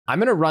I'm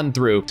going to run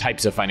through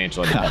types of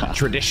financial independence.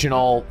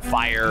 Traditional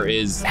FIRE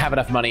is have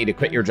enough money to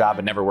quit your job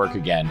and never work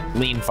again.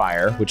 Lean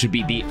FIRE, which would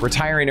be the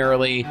retiring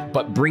early,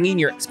 but bringing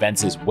your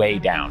expenses way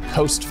down.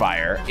 Coast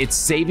FIRE, it's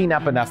saving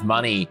up enough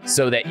money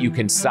so that you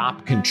can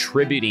stop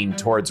contributing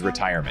towards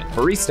retirement.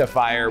 Barista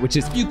FIRE, which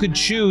is you could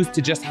choose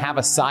to just have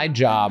a side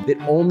job that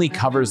only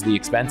covers the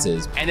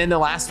expenses. And then the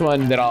last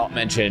one that I'll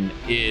mention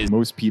is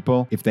most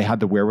people, if they had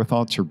the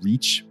wherewithal to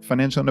reach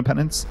financial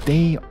independence,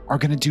 they are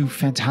going to do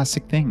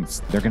fantastic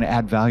things. They're going to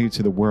add value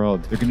to the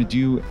world. They're going to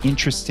do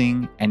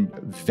interesting and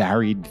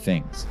varied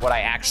things. What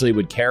I actually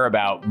would care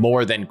about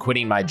more than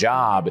quitting my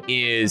job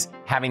is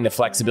having the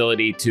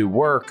flexibility to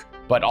work,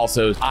 but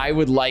also I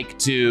would like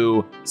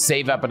to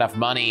save up enough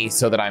money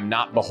so that I'm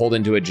not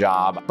beholden to a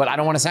job, but I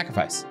don't want to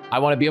sacrifice. I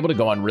want to be able to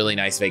go on really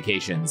nice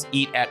vacations,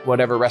 eat at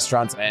whatever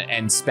restaurants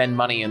and spend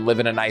money and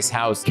live in a nice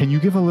house. Can you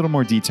give a little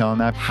more detail on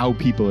that? How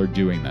people are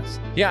doing this?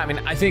 Yeah, I mean,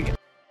 I think,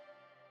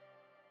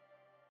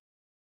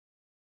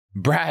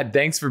 Brad,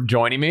 thanks for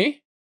joining me.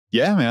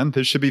 Yeah, man,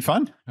 this should be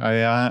fun.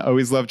 I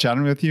always love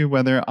chatting with you,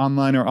 whether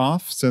online or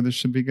off. So this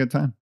should be a good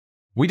time.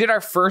 We did our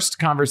first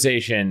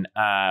conversation.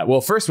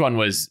 First one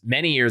was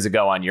many years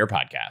ago on your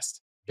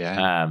podcast.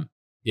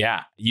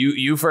 Yeah.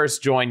 You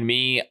first joined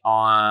me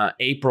on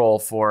April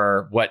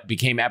for what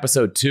became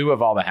episode 2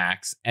 of All the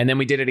Hacks. And then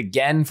we did it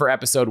again for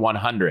episode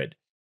 100.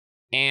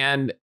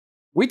 And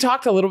we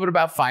talked a little bit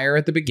about FIRE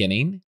at the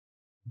beginning.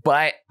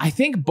 But I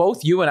think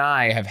both you and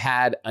I have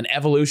had an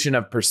evolution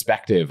of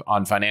perspective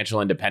on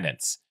financial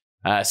independence.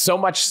 So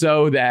much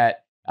so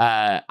that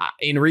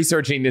in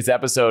researching this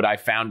episode, I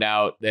found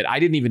out that I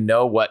didn't even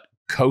know what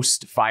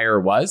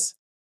ChooseFI was.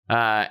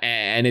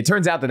 And it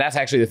turns out that that's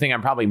actually the thing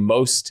I'm probably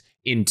most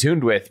in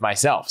tune with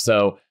myself.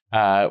 So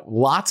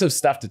lots of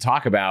stuff to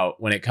talk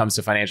about when it comes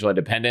to financial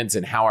independence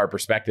and how our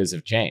perspectives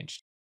have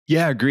changed.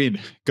 Yeah, agreed.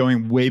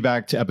 Going way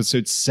back to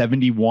episode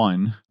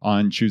 71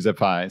 on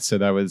ChooseFI. So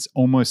that was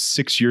almost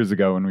 6 years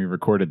ago when we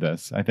recorded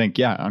this. I think,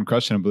 yeah,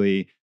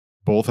 unquestionably,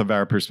 both of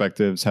our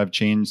perspectives have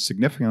changed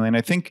significantly. And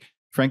I think,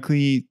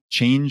 frankly,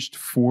 changed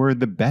for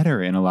the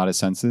better in a lot of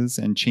senses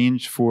and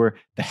changed for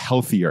the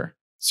healthier,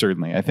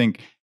 certainly. I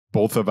think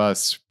both of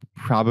us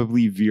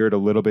probably veered a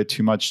little bit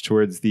too much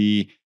towards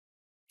the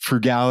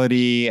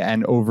frugality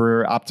and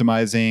over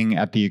optimizing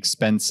at the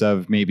expense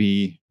of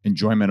maybe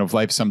enjoyment of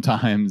life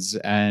sometimes.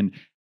 And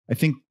I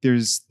think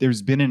there's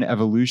been an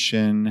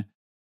evolution,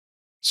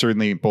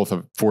 certainly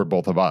for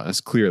both of us,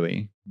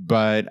 clearly.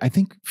 But I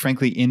think,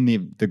 frankly, in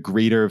the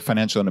greater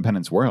financial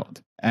independence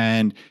world.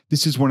 And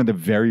this is one of the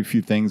very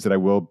few things that I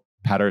will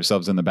pat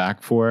ourselves on the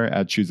back for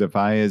at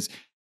ChooseFI is,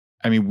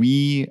 I mean,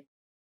 we,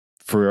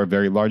 for a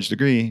very large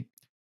degree,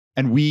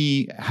 and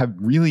we have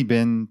really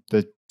been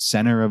the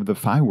center of the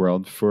FI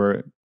world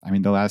for,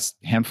 the last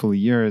handful of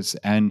years.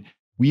 And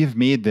we have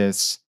made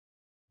this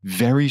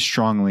very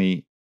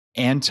strongly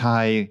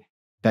anti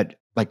that,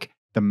 like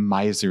the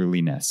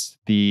miserliness,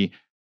 the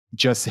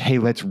just, hey,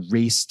 let's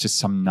race to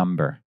some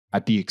number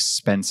at the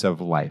expense of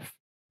life.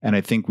 And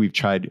I think we've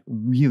tried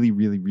really,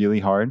 really,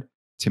 really hard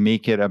to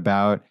make it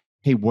about,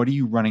 hey, what are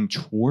you running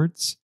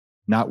towards?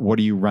 Not what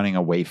are you running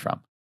away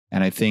from?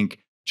 And I think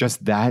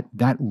just that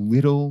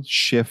little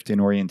shift in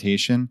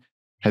orientation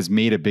has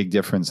made a big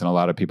difference in a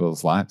lot of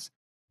people's lives.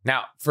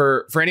 Now,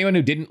 for anyone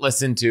who didn't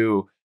listen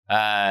to,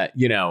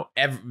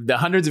 the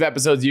hundreds of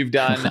episodes you've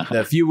done,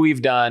 the few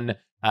we've done,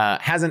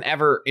 hasn't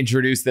ever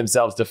introduced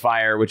themselves to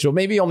FIRE, which will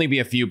maybe only be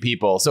a few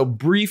people. So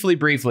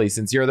briefly,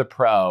 since you're the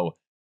pro,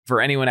 for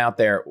anyone out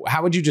there,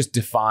 how would you just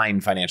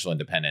define financial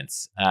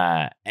independence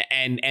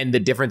and the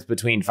difference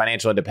between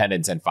financial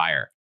independence and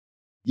FIRE?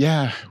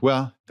 Yeah,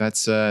 well,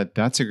 that's a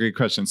great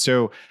question.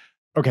 So,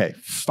 okay,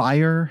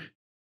 FIRE,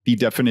 the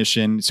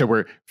definition. So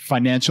we're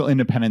financial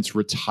independence,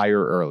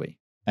 retire early.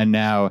 And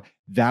now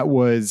that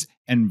was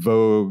en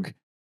vogue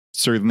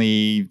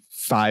certainly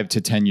 5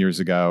 to 10 years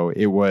ago.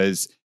 It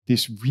was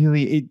this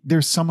really,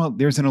 there's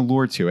an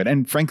allure to it.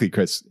 And frankly,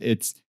 Chris,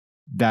 it's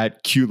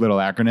that cute little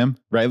acronym,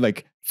 right?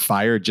 Like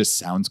FIRE just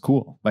sounds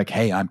cool. Like,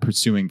 hey, I'm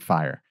pursuing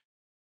FIRE.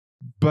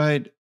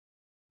 But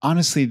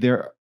honestly,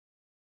 there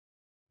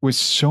was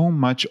so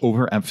much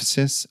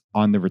overemphasis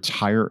on the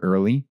retire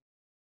early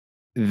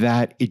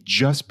that it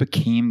just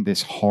became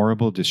this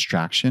horrible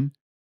distraction.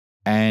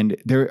 And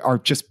there are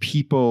just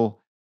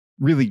people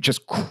really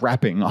just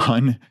crapping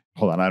on,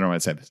 hold on, I don't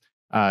want to say this.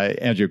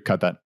 Andrew,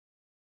 cut that.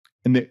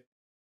 And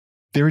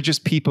there are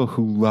just people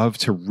who love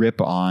to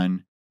rip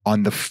on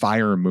the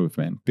FIRE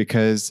movement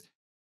because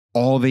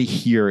all they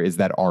hear is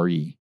that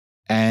RE.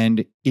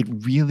 And it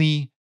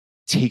really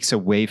takes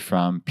away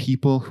from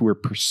people who are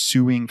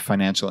pursuing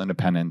financial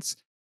independence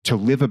to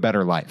live a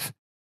better life.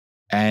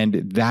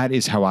 And that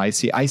is how I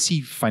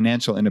see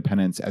financial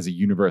independence as a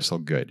universal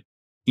good,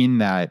 in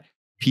that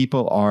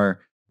people are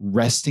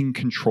wresting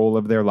control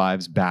of their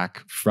lives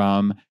back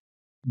from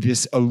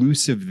this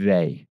elusive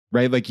they,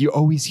 right? Like you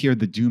always hear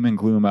the doom and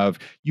gloom of,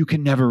 you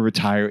can never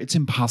retire. It's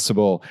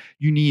impossible.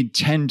 You need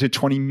 $10 to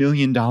 $20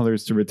 million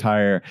to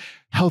retire.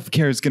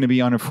 Healthcare is going to be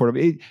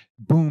unaffordable.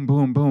 Boom,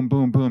 boom, boom,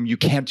 boom, boom. You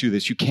can't do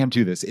this. You can't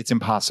do this. It's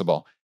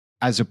impossible.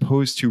 as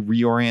opposed to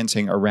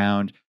reorienting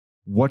around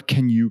what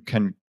can you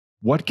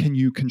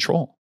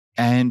control?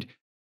 And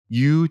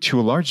you, to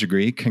a large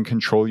degree, can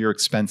control your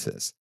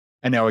expenses.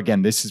 And now,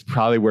 again, this is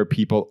probably where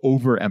people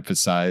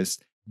overemphasize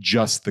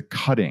just the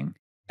cutting.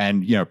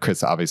 And,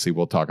 Chris, obviously,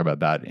 we'll talk about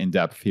that in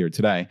depth here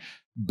today.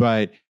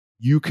 But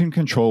you can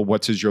control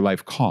what does your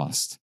life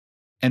cost.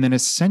 And then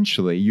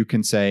essentially, you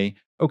can say,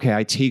 okay,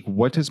 I take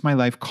what does my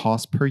life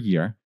cost per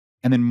year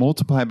and then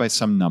multiply by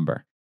some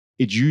number.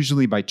 It's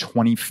usually by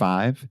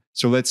 25.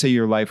 So let's say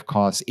your life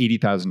costs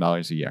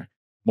 $80,000 a year.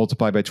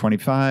 Multiply by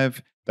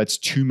 25, that's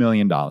 $2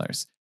 million.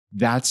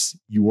 That's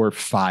your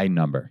FI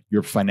number,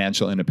 your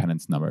financial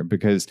independence number.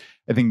 Because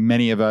I think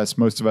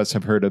most of us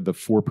have heard of the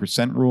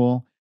 4%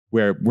 rule,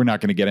 where we're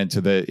not going to get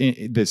into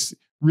this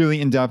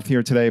really in depth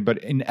here today. But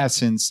in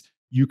essence,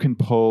 you can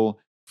pull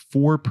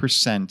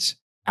 4%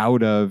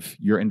 out of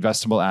your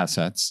investable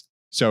assets.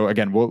 So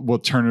again, we'll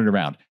turn it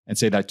around and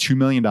say that $2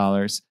 million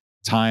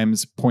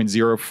times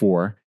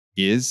 0.04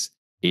 is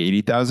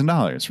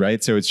 $80,000,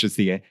 right? So it's just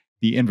the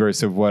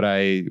inverse of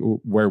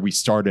where we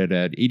started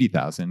at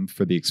 80,000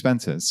 for the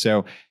expenses.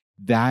 So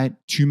that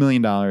 $2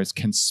 million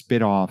can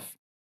spit off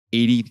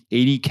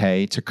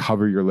 80K to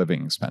cover your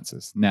living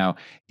expenses. Now,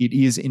 it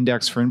is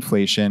indexed for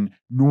inflation,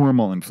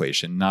 normal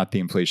inflation, not the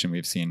inflation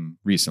we've seen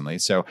recently.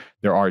 So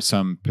there are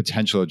some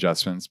potential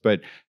adjustments, but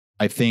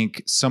I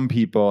think some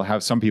people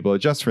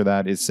adjust for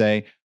that is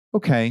say,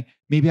 okay,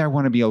 maybe I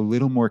want to be a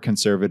little more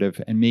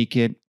conservative and make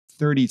it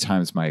 30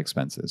 times my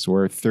expenses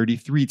or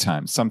 33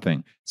 times,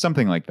 something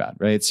like that,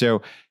 right?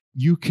 So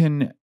you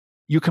can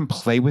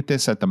play with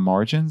this at the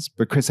margins,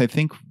 but Chris, I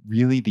think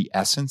really the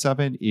essence of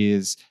it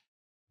is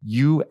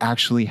you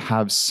actually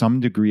have some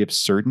degree of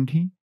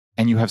certainty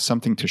and you have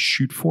something to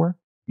shoot for,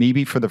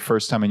 maybe for the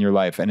first time in your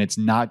life. And it's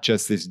not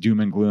just this doom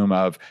and gloom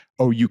of,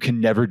 oh, you can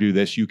never do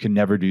this, you can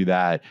never do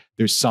that.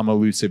 There's some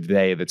elusive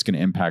they that's going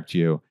to impact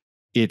you.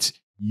 It's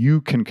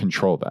you can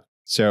control that.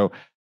 So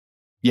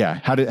yeah,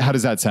 how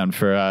does that sound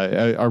for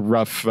a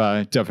rough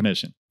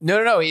definition?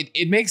 No.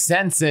 It makes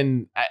sense.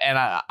 And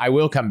I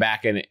will come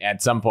back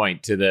at some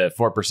point to the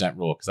 4%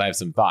 rule because I have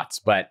some thoughts.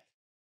 But,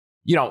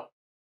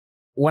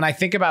 when I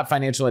think about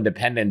financial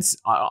independence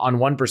on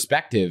one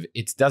perspective,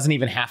 it doesn't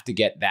even have to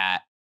get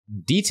that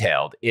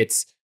detailed.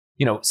 It's,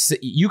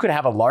 you could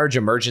have a large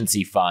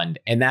emergency fund,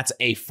 and that's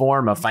a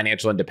form of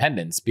financial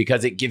independence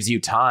because it gives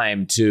you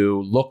time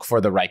to look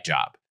for the right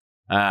job.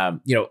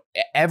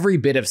 Every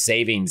bit of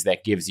savings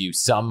that gives you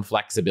some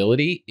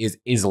flexibility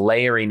is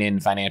layering in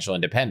financial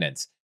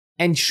independence.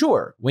 And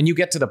sure, when you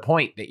get to the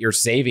point that your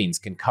savings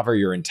can cover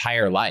your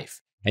entire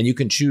life and you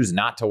can choose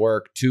not to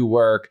work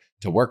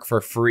for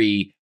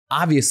free,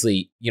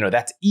 obviously,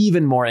 that's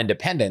even more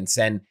independence.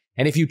 And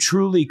if you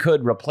truly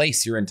could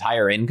replace your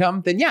entire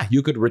income, then yeah,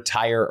 you could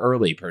retire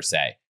early per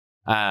se.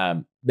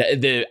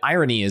 The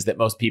irony is that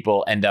most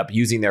people end up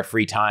using their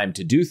free time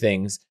to do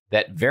things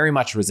that very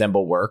much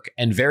resemble work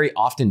and very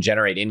often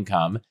generate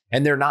income,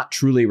 and they're not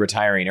truly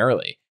retiring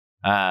early.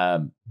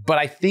 But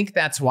I think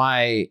that's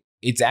why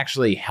it's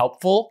actually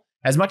helpful.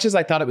 As much as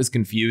I thought it was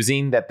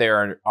confusing that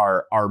there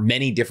are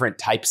many different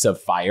types of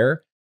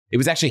FIRE, it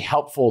was actually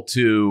helpful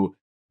to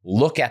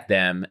look at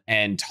them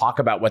and talk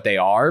about what they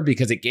are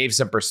because it gave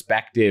some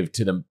perspective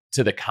to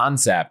the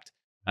concept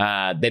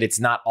that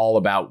it's not all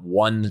about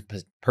one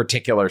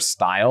particular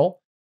style,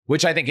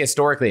 which I think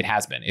historically it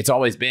has been. It's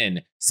always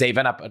been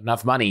saving up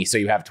enough money so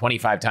you have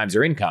 25 times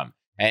your income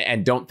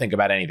and don't think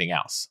about anything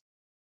else.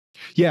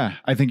 Yeah,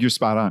 I think you're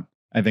spot on.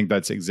 I think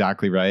that's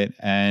exactly right.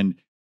 And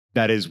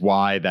that is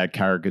why that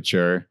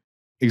caricature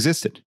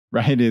existed,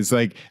 right? Is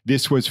like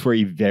this was for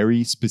a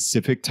very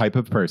specific type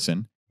of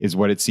person is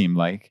what it seemed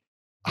like.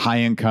 High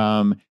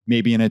income,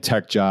 maybe in a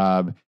tech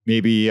job,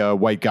 maybe a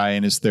white guy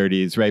in his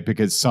 30s, right?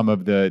 Because some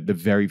of the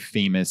very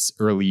famous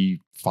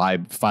early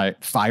FIRE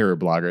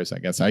bloggers, I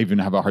guess I even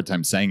have a hard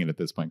time saying it at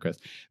this point, Chris,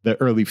 the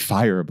early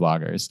FIRE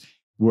bloggers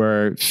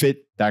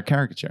fit that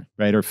caricature,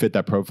 right? Or fit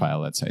that profile,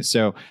 let's say.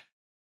 So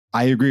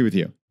I agree with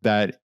you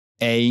that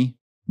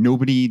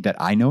nobody that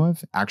I know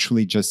of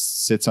actually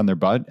just sits on their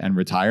butt and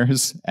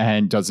retires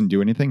and doesn't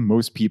do anything.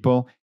 Most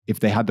people,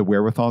 if they had the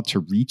wherewithal to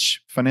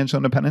reach financial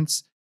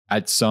independence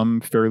at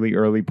some fairly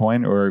early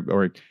point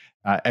or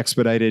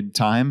expedited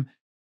time,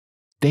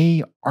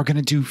 they are going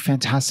to do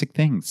fantastic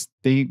things.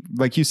 They,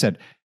 like you said,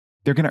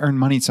 they're going to earn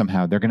money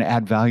somehow. They're going to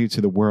add value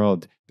to the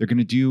world. They're going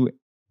to do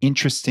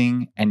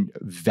interesting and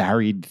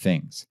varied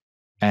things.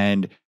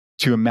 And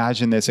to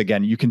imagine this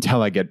again, you can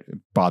tell I get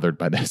bothered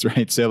by this,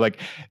 right? So like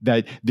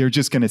that they're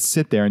just going to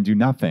sit there and do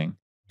nothing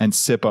and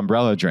sip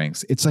umbrella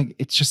drinks. It's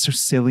just so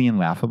silly and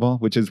laughable,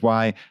 which is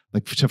why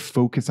like to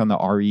focus on the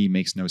RE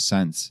makes no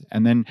sense.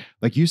 And then,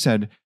 like you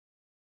said,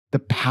 the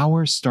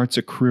power starts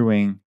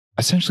accruing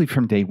essentially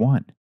from day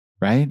one,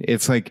 right?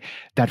 It's like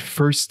that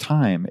first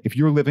time, if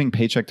you're living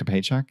paycheck to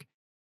paycheck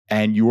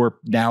and you're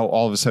now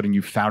all of a sudden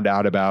you found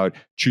out about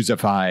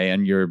ChooseFI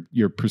and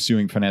you're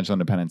pursuing financial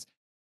independence.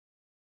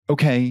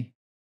 Okay,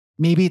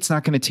 maybe it's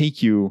not going to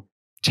take you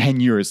 10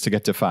 years to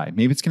get to FI.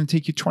 Maybe it's going to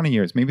take you 20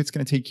 years. Maybe it's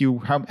going to take you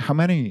how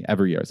many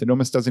ever years. It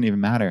almost doesn't even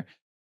matter.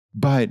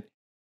 But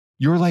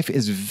your life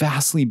is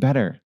vastly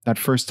better that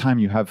first time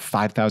you have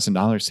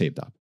 $5,000 saved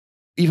up,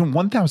 even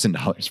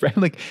 $1,000, right?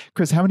 Like,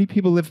 Chris, how many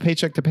people live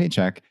paycheck to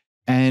paycheck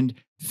and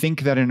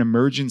think that an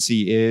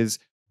emergency is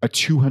a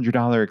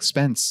 $200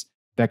 expense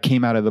that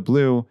came out of the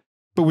blue,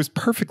 but was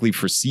perfectly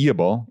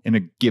foreseeable in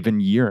a given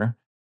year?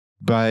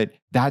 But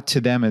that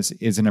to them is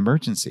an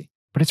emergency,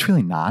 but it's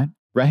really not,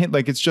 right?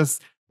 Like, it's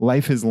just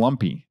life is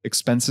lumpy.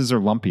 Expenses are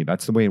lumpy.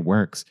 That's the way it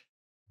works.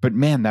 But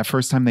man, that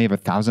first time they have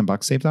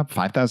 $1,000 saved up,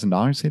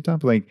 $5,000 saved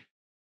up, like,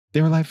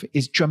 their life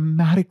is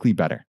dramatically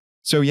better.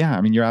 So yeah,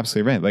 I mean, you're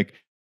absolutely right. Like,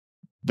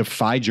 the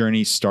FI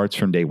journey starts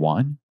from day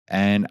one.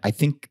 And I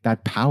think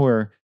that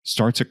power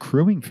starts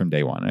accruing from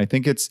day one. And I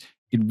think it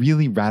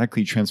really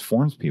radically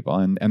transforms people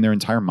and their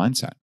entire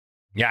mindset.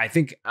 Yeah, I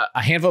think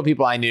a handful of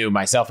people I knew,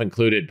 myself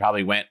included,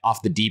 probably went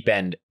off the deep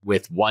end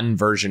with one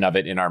version of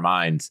it in our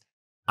minds.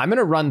 I'm going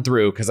to run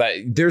through, because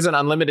there's an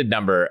unlimited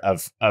number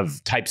of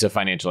types of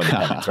financial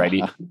independence,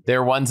 right? There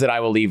are ones that I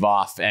will leave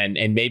off, and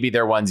maybe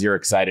they're ones you're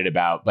excited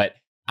about. But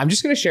I'm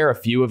just going to share a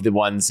few of the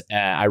ones.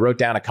 I wrote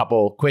down a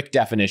couple quick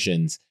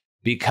definitions,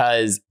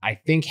 because I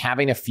think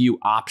having a few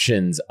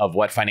options of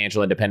what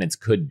financial independence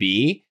could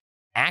be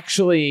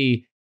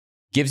actually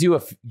gives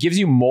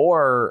you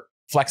more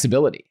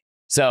flexibility.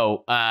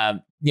 So,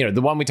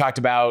 the one we talked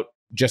about,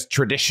 just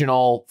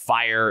traditional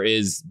FIRE,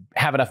 is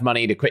have enough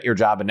money to quit your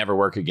job and never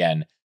work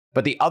again.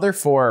 But the other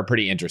four are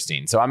pretty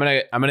interesting. So I'm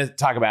gonna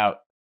talk about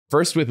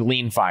first with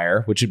lean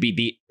FIRE, which would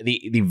be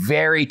the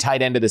very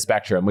tight end of the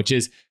spectrum, which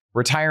is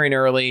retiring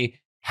early,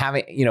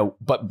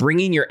 but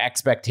bringing your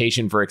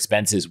expectation for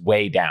expenses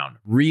way down,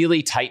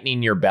 really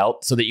tightening your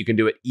belt so that you can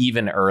do it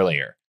even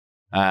earlier.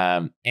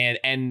 And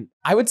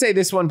I would say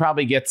this one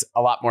probably gets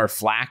a lot more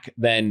flack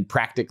than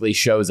practically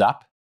shows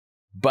up.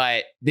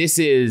 But this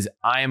is,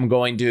 I am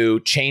going to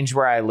change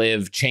where I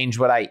live, change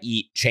what I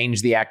eat,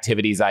 change the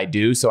activities I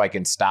do so I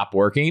can stop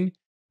working.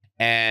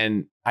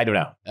 And I don't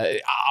know.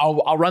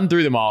 I'll run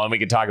through them all and we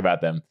can talk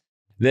about them.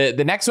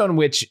 The next one,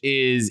 which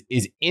is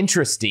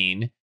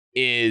interesting,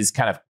 is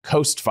kind of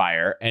coast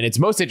FIRE. And it's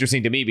most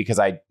interesting to me because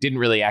I didn't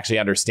really actually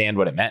understand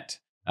what it meant.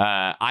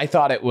 I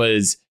thought it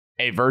was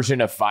a version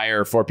of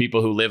FIRE for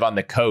people who live on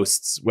the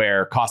coasts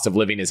where cost of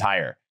living is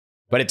higher.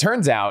 But it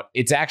turns out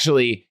it's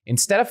actually,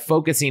 instead of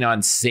focusing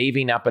on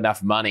saving up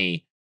enough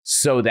money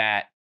so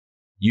that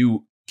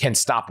you can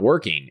stop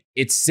working,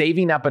 it's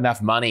saving up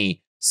enough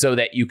money so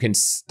that you can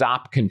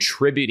stop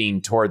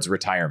contributing towards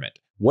retirement,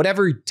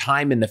 whatever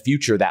time in the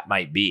future that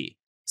might be.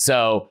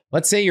 So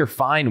let's say you're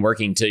fine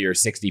working till you're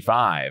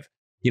 65,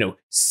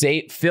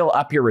 fill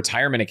up your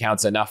retirement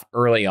accounts enough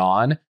early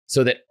on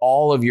so that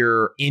all of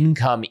your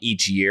income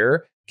each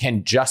year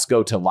can just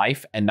go to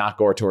life and not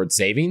go towards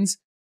savings,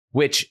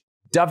 which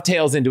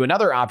dovetails into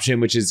another option,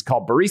 which is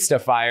called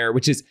barista FIRE,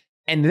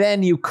 and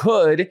then you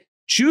could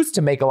choose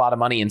to make a lot of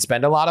money and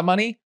spend a lot of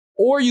money,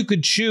 or you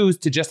could choose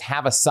to just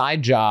have a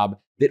side job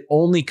that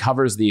only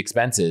covers the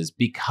expenses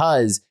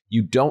because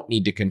you don't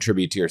need to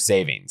contribute to your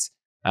savings.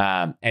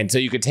 And so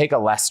you could take a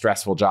less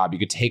stressful job. You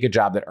could take a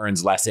job that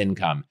earns less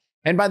income.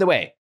 And by the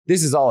way,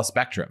 this is all a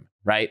spectrum,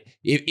 right?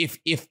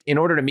 If in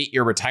order to meet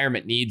your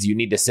retirement needs, you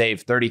need to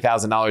save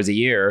 $30,000 a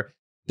year,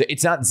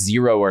 it's not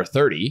 0 or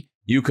 30.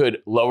 You could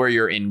lower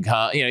your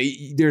income.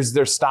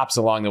 There's stops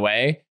along the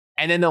way.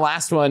 And then the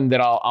last one that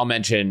I'll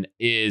mention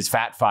is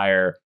Fat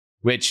FIRE,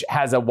 which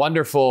has a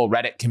wonderful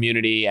Reddit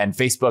community and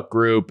Facebook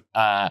group,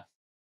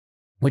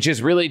 which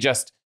is really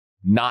just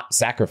not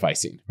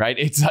sacrificing, right?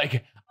 It's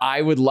like,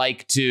 I would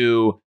like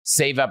to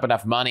save up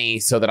enough money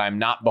so that I'm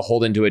not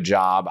beholden to a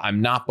job.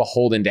 I'm not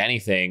beholden to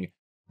anything,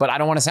 but I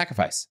don't want to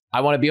sacrifice.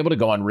 I want to be able to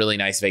go on really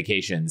nice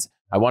vacations.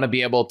 I want to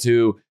be able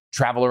to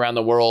travel around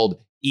the world,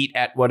 eat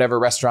at whatever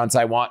restaurants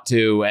I want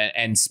to,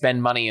 and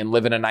spend money and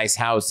live in a nice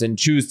house and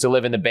choose to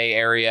live in the Bay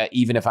Area,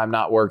 even if I'm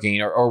not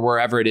working or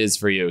wherever it is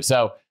for you.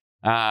 So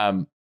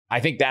I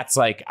think that's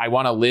like, I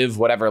want to live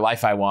whatever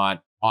life I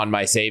want on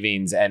my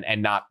savings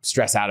and not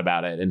stress out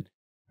about it. And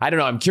I don't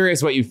know, I'm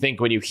curious what you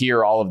think when you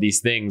hear all of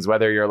these things,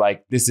 whether you're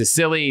like, this is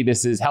silly,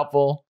 this is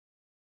helpful.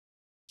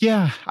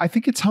 Yeah, I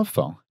think it's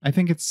helpful. I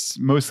think it's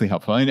mostly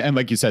helpful. And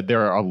like you said,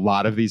 there are a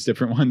lot of these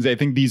different ones. I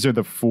think these are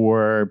the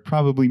 4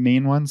 probably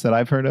main ones that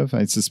I've heard of.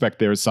 I suspect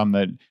there are some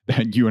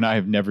that you and I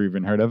have never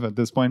even heard of at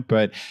this point.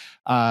 But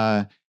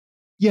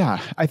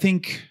yeah, I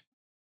think,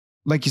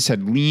 like you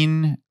said,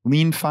 lean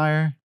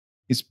FIRE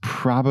is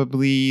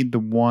probably the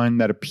one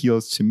that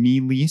appeals to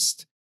me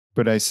least.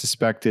 But I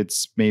suspect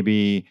it's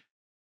maybe,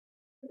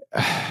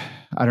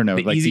 I don't know,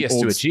 the easiest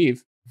to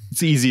achieve.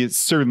 It's easy. It's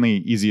certainly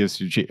easiest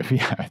to achieve.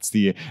 Yeah, it's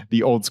the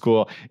old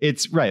school.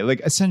 It's right.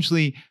 Like,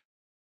 essentially,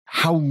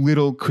 how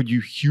little could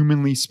you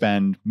humanly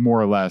spend, more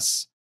or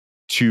less,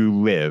 to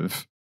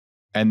live?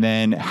 And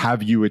then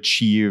have you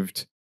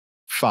achieved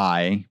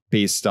FI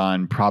based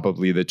on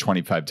probably the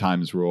 25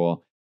 times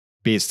rule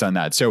based on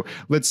that? So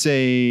let's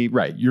say,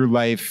 right, your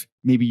life,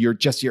 maybe your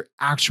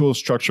actual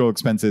structural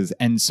expenses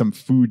and some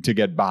food to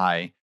get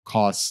by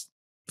costs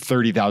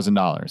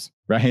 $30,000,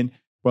 right?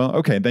 Well,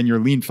 okay, then your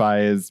lean fi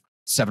is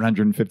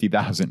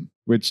 750,000,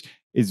 which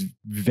is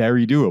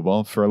very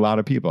doable for a lot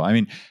of people. I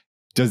mean,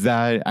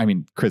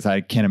 Chris,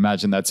 I can't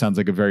imagine that sounds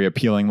like a very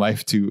appealing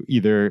life to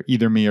either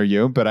me or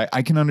you, but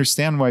I can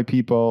understand why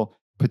people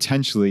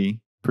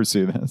potentially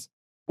pursue this.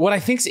 What I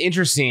think is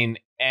interesting,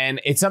 and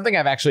it's something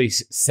I've actually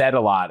said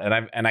a lot,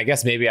 and I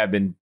guess maybe I've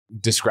been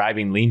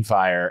describing lean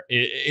fire,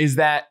 is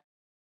that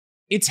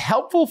it's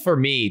helpful for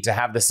me to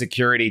have the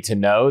security to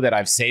know that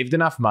I've saved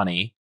enough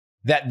money,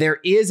 that there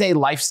is a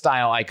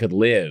lifestyle I could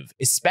live,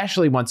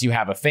 especially once you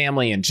have a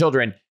family and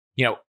children.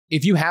 You know,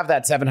 if you have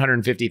that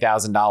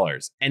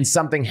 $750,000 and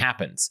something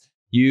happens,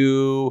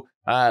 you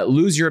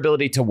lose your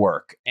ability to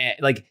work, and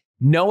like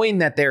knowing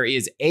that there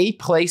is a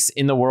place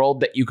in the world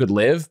that you could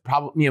live,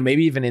 probably,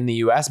 maybe even in the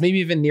US, maybe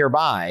even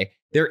nearby,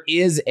 there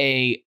is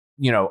a,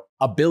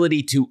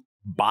 ability to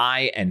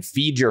buy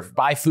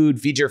food,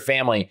 feed your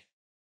family.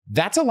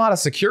 That's a lot of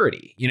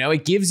security.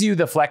 It gives you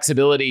the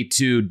flexibility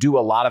to do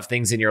a lot of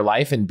things in your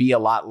life and be a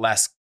lot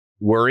less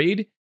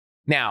worried.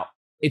 Now,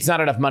 it's not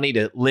enough money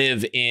to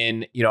live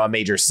in, a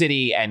major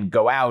city and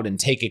go out and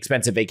take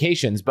expensive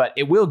vacations, but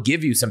it will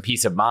give you some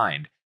peace of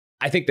mind.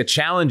 I think the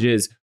challenge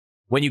is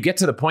when you get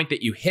to the point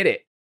that you hit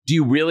it, do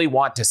you really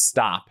want to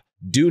stop,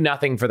 do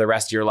nothing for the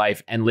rest of your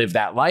life and live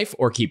that life,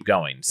 or keep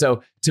going?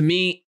 So to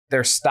me,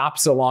 there's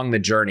stops along the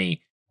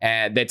journey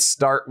that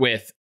start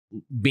with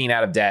being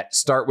out of debt,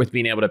 start with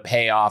being able to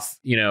pay off,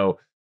 well,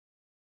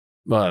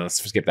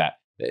 let's skip that.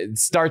 It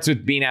starts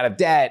with being out of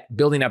debt,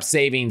 building up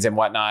savings and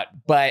whatnot.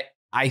 But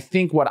I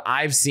think what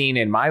I've seen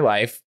in my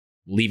life,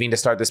 leaving to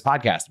start this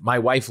podcast, my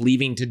wife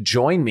leaving to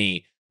join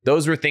me,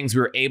 those were things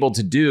we were able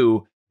to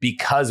do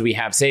because we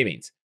have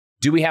savings.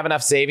 Do we have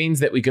enough savings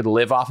that we could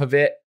live off of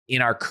it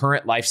in our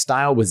current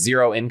lifestyle with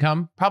zero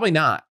income? Probably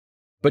not.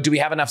 But do we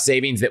have enough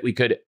savings that we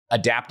could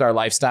adapt our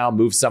lifestyle,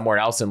 move somewhere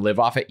else and live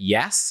off it?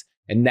 Yes.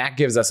 And that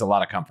gives us a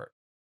lot of comfort.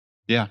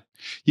 Yeah.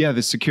 Yeah.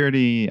 The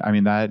security,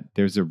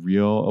 there's a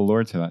real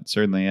allure to that,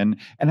 certainly. And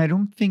I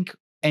don't think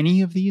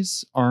any of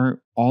these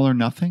are all or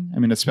nothing.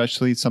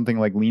 Especially something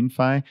like lean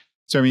fi.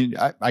 So,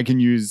 I can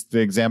use the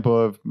example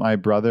of my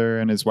brother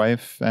and his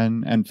wife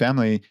and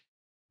family.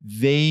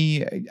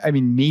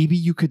 Maybe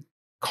you could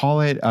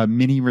call it a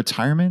mini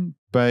retirement,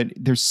 but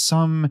there's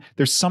some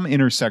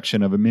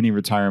intersection of a mini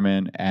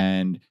retirement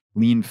and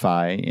lean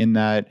fi in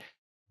that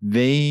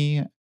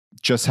they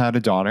just had a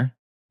daughter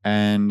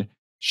and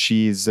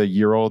she's a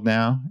year old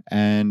now.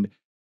 And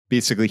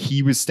basically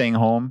he was staying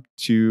home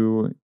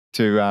to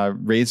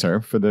raise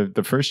her for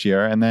the first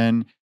year. And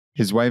then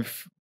his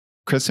wife,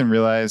 Kristen,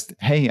 realized,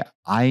 hey,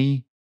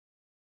 I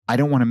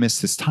don't want to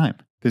miss this time.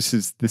 This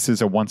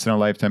is a once in a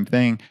lifetime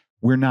thing.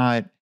 We're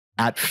not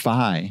at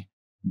fi,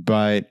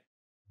 but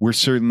we're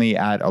certainly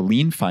at a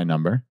lean fi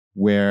number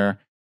where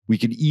we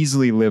could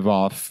easily live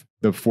off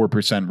the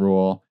 4%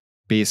 rule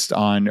based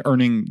on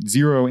earning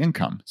zero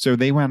income. So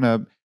they wound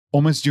up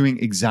almost doing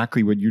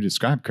exactly what you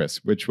described, Chris,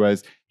 which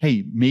was,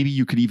 hey, maybe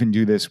you could even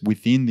do this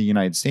within the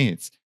United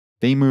States.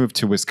 They moved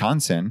to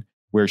Wisconsin,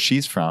 where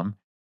she's from.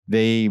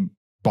 They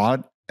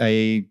bought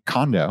a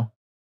condo,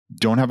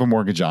 don't have a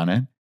mortgage on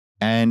it,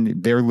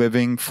 and they're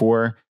living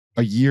for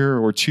a year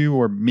or two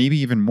or maybe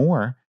even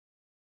more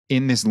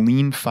in this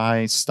lean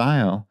fi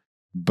style.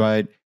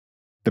 But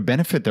the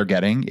benefit they're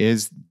getting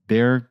is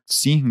they're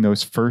seeing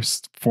those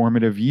first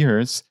formative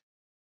years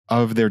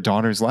of their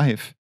daughter's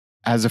life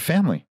as a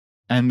family.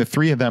 And the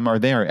three of them are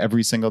there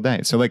every single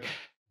day. So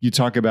you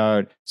talk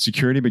about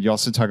security, but you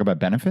also talk about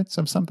benefits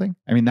of something.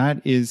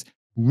 That is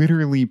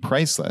literally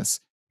priceless.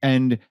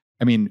 And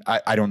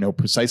I don't know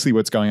precisely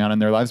what's going on in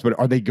their lives, but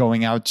are they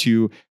going out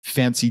to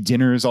fancy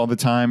dinners all the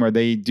time? Are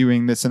they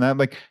doing this and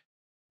that?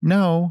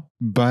 No,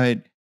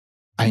 but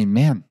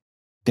man,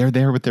 they're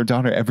there with their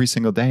daughter every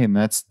single day. And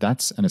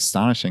that's an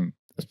astonishing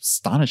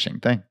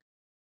thing.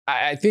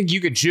 I think you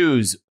could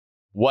choose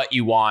what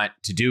you want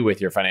to do with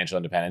your financial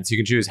independence. You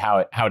can choose how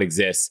it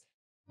exists.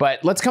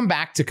 But let's come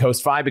back to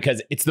ChooseFI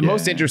because it's the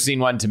most interesting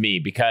one to me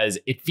because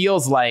it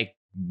feels like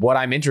what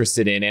I'm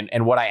interested in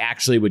and what I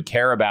actually would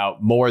care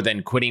about more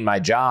than quitting my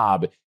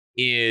job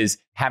is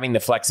having the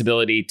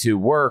flexibility to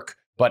work,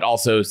 but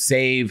also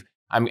save.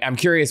 I'm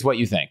curious what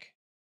you think.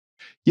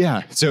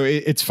 Yeah. So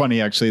it's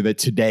funny actually that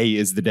today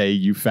is the day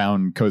you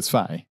found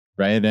ChooseFI,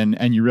 right?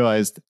 And you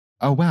realized,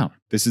 oh, wow,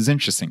 this is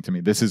interesting to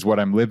me. This is what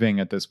I'm living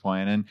at this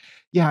point. And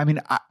yeah,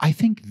 I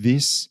think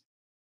this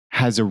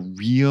has a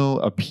real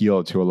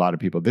appeal to a lot of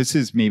people. This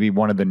is maybe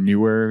one of the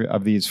newer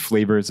of these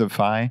flavors of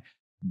FI,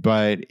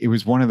 but it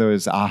was one of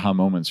those aha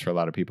moments for a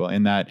lot of people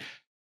in that,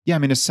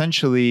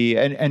 essentially,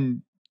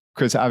 and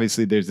Chris,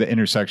 obviously there's the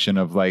intersection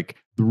of the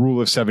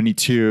rule of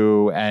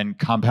 72 and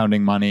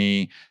compounding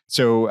money.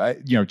 So,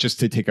 just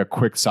to take a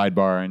quick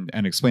sidebar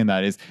and explain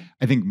that is,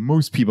 I think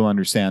most people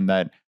understand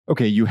that,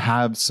 okay, you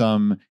have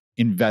some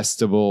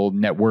investable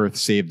net worth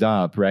saved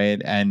up, right?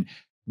 And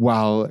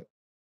while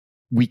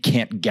we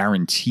can't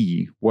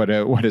guarantee what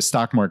a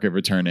stock market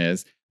return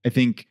is, I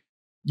think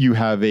you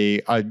have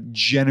a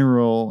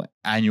general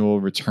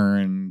annual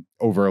return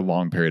over a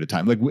long period of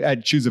time. Like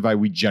at ChooseFI,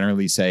 we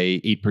generally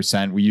say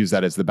 8%. We use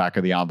that as the back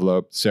of the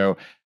envelope. So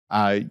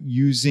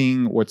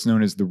using what's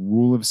known as the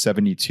rule of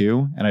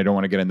 72, and I don't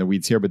want to get in the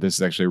weeds here, but this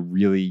is actually a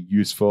really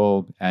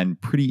useful and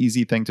pretty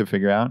easy thing to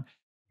figure out,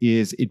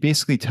 is it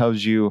basically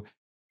tells you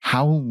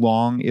how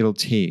long it'll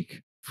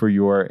take for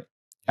your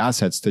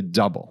assets to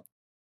double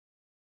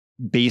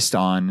based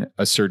on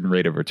a certain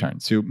rate of return.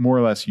 So more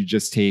or less, you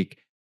just take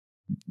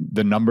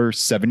the number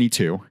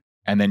 72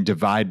 and then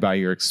divide by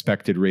your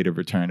expected rate of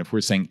return. If we're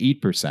saying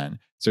 8%,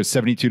 so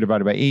 72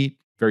 divided by 8,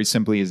 very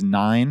simply is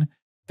 9.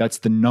 That's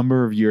the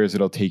number of years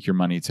it'll take your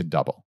money to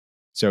double.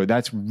 So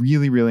that's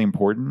really, really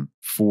important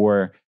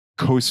for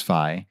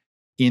ChooseFI,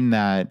 in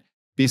that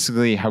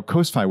basically how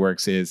ChooseFI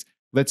works is,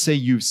 let's say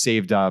you've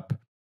saved up,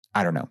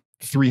 I don't know,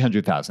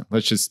 300,000.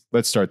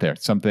 Let's start there.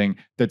 Something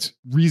that's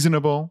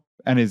reasonable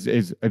and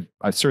is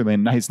certainly a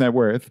nice net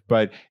worth,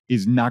 but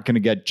is not going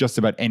to get just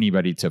about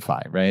anybody to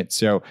FI, right?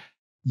 So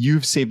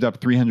you've saved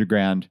up 300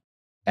 grand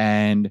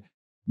and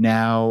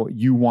now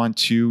you want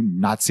to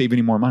not save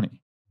any more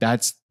money.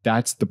 That's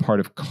the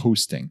part of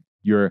coasting.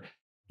 You're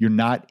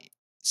not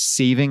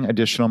saving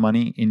additional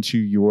money into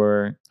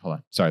your, hold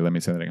on, sorry, let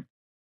me say that again.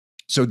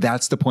 So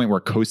that's the point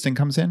where coasting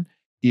comes in,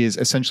 is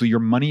essentially your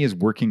money is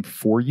working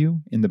for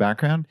you in the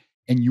background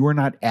and you are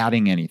not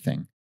adding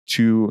anything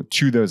to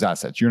those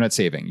assets. You're not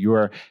saving. You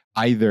are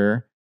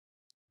either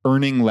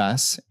earning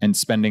less and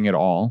spending it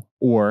all,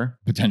 or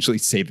potentially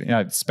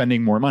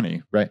spending more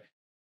money, right?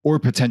 Or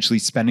potentially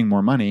spending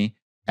more money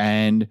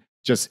and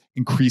just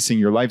increasing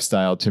your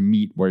lifestyle to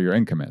meet where your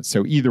income is.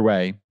 So either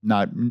way,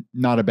 not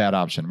a bad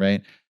option,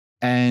 right?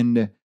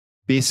 And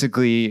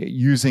basically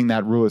using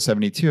that rule of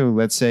 72,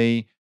 let's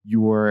say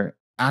your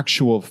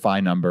actual FI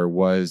number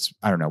was,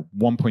 I don't know,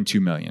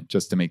 1.2 million,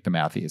 just to make the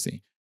math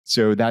easy.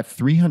 So that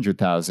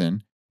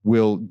 300,000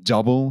 will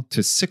double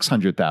to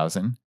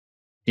 600,000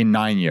 in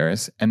 9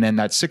 years. And then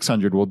that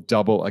 600 will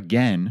double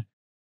again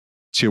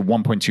to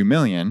 1.2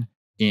 million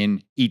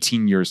in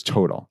 18 years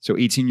total. So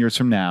 18 years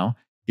from now,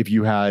 if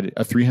you had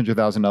a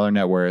 $300,000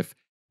 net worth,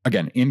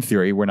 again, in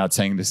theory, we're not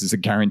saying this is a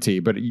guarantee,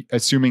 but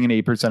assuming an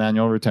 8%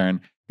 annual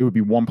return, it would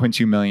be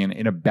 1.2 million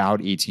in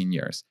about 18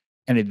 years.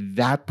 And at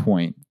that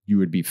point, you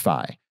would be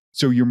FI.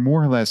 So you're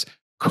more or less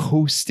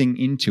coasting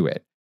into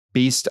it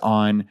based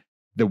on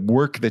the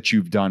work that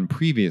you've done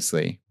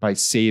previously by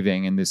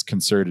saving in this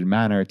concerted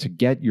manner to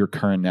get your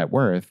current net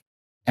worth.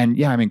 And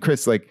yeah, I mean,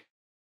 Chris, like,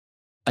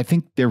 I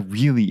think there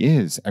really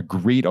is a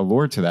great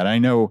allure to that. I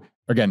know,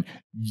 again,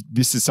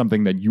 this is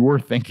something that you're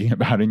thinking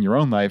about in your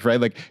own life, right?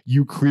 Like,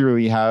 you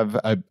clearly have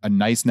a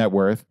nice net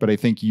worth, but I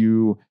think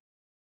you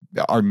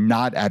are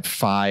not at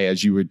FI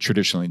as you would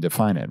traditionally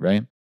define it,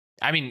 right?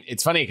 I mean,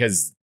 it's funny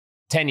because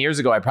 10 years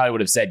ago, I probably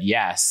would have said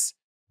yes.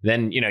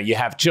 Then, you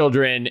have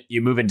children,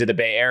 you move into the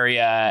Bay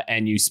Area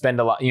and you spend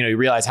a lot, you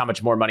realize how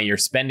much more money you're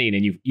spending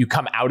and you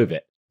come out of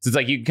it. So it's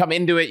like you can come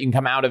into it, you can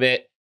come out of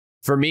it.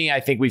 For me, I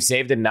think we've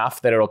saved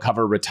enough that it'll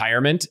cover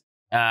retirement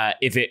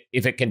if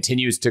it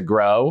continues to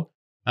grow,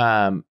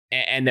 and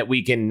that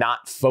we can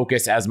not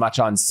focus as much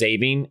on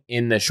saving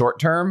in the short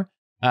term.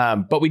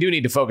 But we do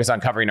need to focus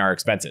on covering our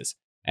expenses.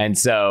 And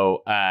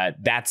so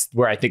that's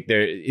where I think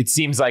it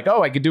seems like,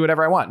 oh, I could do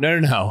whatever I want.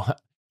 No.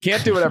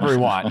 Can't do whatever we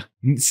want.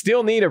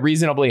 Still need a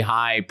reasonably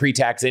high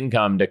pre-tax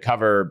income to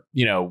cover,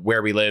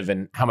 where we live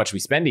and how much we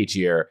spend each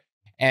year,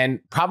 and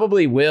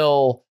probably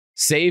will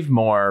save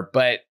more.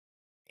 But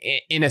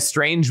in a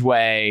strange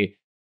way,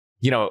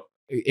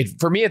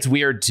 for me, it's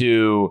weird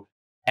to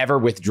ever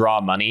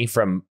withdraw money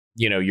from,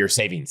 your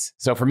savings.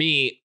 So for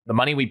me, the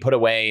money we put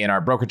away in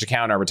our brokerage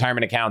account, our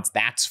retirement accounts,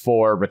 that's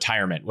for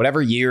retirement.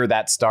 Whatever year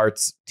that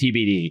starts,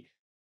 TBD.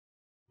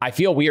 I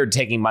feel weird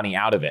taking money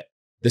out of it.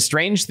 The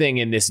strange thing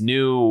in this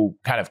new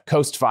kind of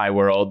ChooseFI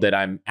world that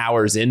I'm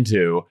hours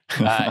into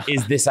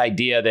is this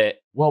idea that,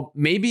 well,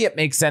 maybe it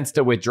makes sense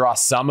to withdraw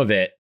some of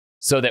it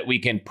so that we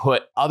can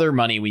put other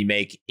money we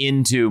make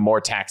into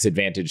more tax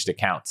advantaged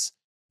accounts.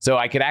 So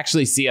I could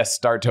actually see us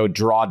start to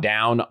draw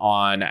down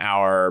on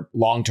our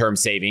long-term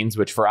savings,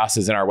 which for us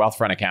is in our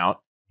Wealthfront account,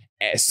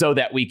 so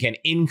that we can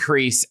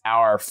increase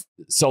our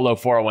solo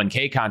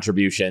 401k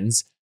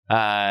contributions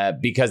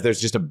because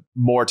there's just a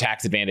more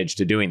tax advantage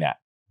to doing that.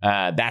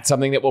 That's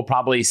something that we'll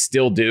probably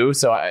still do.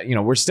 So,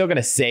 we're still going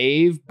to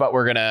save, but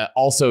we're going to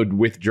also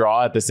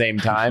withdraw at the same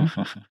time,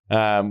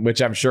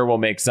 which I'm sure will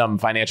make some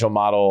financial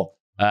model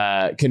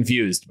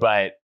confused.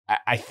 But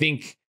I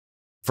think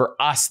for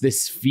us, it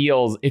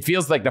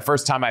feels like the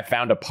first time I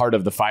found a part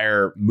of the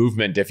FIRE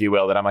movement, if you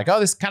will, that I'm like, oh,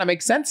 this kind of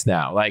makes sense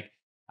now. Like,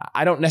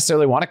 I don't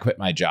necessarily want to quit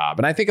my job.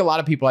 And I think a lot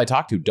of people I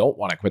talk to don't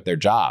want to quit their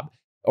job,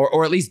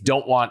 or at least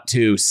don't want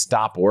to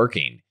stop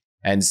working.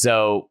 And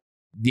so,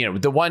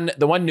 the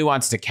one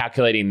nuance to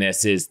calculating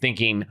this is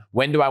thinking,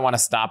 when do I want to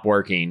stop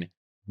working?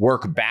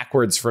 Work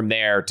backwards from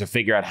there to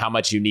figure out how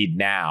much you need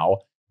now.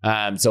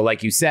 So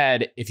like you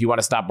said, if you want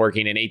to stop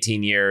working in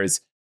 18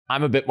 years,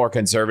 I'm a bit more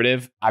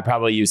conservative. I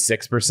probably use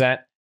 6%.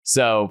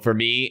 So for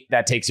me,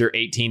 that takes your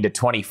 18 to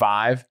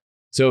 25.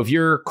 So if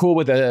you're cool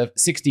with a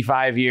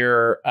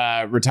 65-year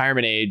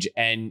retirement age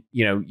and,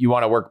 you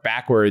want to work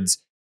backwards,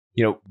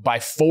 by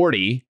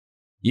 40,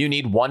 you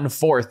need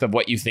 1/4 of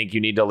what you think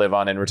you need to live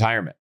on in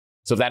retirement.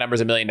 So if that number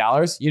is $1 million,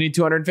 you need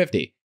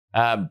 250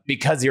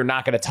 because you're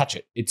not going to touch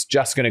it. It's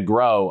just going to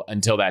grow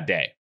until that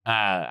day.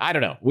 I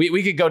don't know.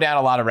 We could go down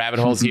a lot of rabbit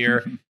holes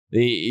here,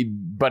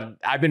 but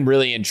I've been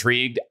really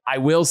intrigued. I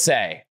will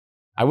say,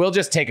 I will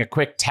just take a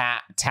quick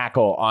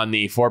tackle on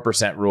the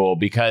 4% rule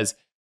because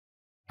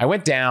I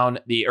went down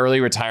the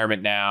Early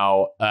Retirement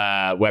Now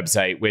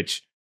website,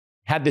 which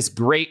had this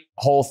great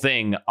whole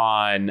thing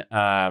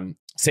on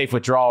safe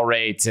withdrawal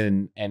rates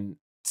and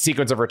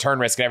sequence of return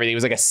risk and everything. It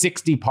was like a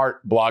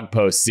 60-part blog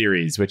post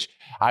series, which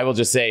I will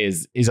just say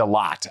is a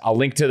lot. I'll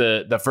link to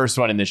the first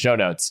one in the show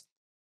notes.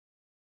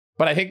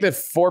 But I think the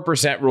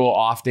 4% rule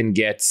often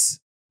gets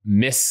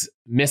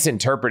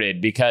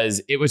misinterpreted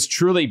because it was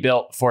truly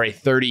built for a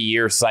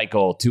 30-year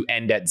cycle to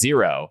end at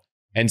 0.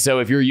 And so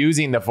if you're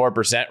using the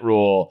 4%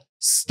 rule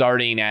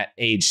starting at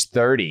age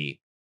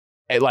 30,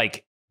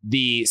 like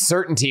the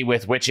certainty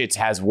with which it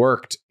has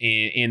worked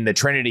in the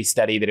Trinity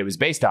study that it was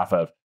based off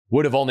of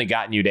would have only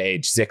gotten you to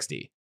age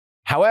 60.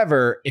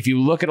 However, if you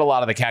look at a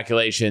lot of the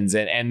calculations,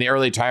 and the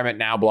Early Retirement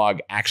Now blog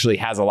actually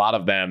has a lot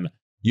of them,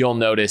 you'll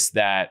notice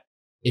that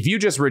if you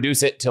just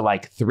reduce it to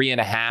like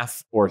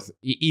 3.5 or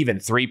even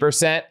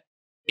 3%,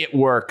 it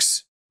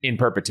works in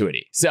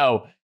perpetuity.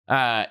 So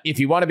if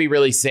you want to be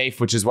really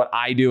safe, which is what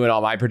I do in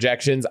all my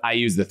projections, I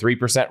use the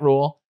 3%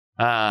 rule.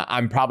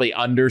 I'm probably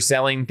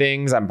underselling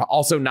things. I'm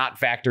also not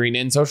factoring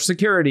in Social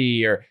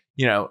Security or,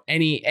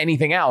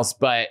 anything else.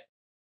 But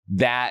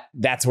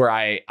that's where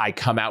I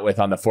come out with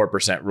on the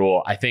 4%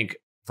 rule. I think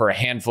for a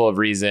handful of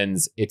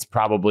reasons, it's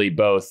probably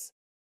both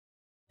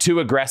too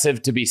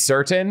aggressive to be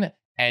certain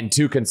and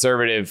too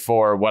conservative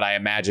for what I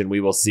imagine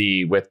we will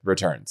see with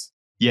returns.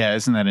 Yeah,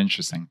 isn't that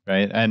interesting,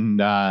 right? And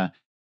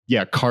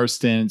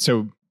Karsten.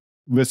 So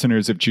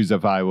listeners of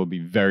ChooseFI will be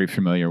very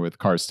familiar with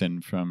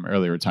Karsten from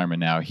Early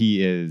Retirement Now.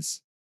 He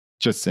is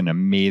just an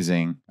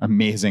amazing,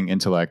 amazing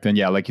intellect. And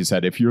yeah, like you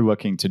said, if you're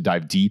looking to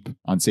dive deep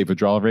on safe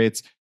withdrawal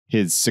rates,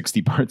 his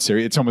 60-part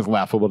series, it's almost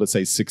laughable to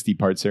say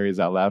 60-part series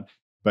out loud.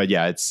 But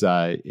yeah,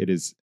 it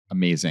is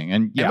amazing.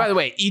 And yeah, and by the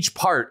way, each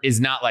part is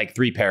not like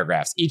 3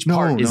 paragraphs. Each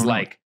part is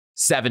like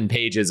 7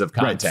 pages of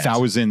content. Right,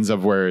 thousands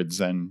of words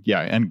and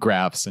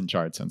graphs and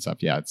charts and stuff.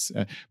 Yeah,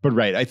 but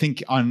right. I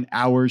think on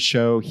our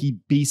show, he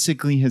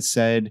basically has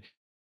said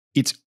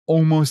it's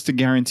almost a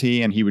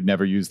guarantee, and he would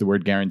never use the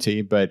word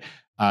guarantee, but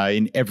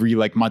in every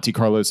like Monte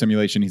Carlo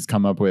simulation he's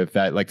come up with,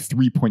 that like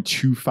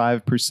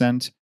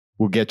 3.25%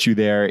 will get you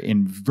there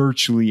in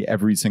virtually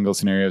every single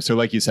scenario. So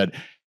like you said,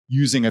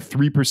 using a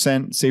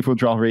 3% safe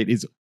withdrawal rate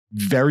is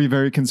very,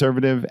 very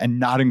conservative, and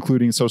not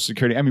including Social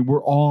Security. I mean,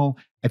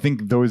 I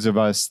think those of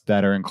us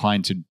that are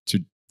inclined to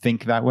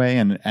think that way,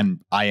 and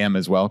I am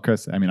as well,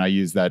 Chris. I mean, I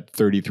use that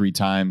 33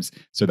 times.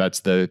 So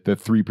that's the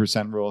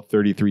 3% rule,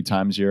 33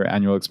 times your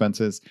annual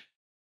expenses.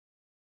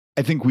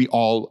 I think we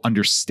all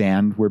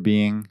understand we're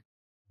being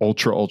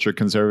ultra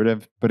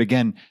conservative. But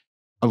again,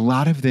 a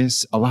lot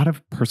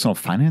of personal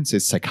finance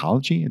is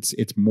psychology.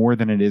 It's more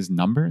than it is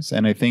numbers.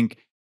 And I think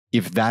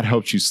if that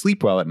helps you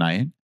sleep well at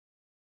night,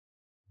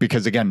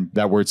 because again,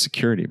 that word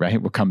security,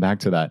 right? We'll come back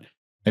to that.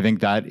 I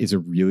think that is a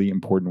really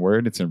important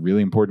word. It's a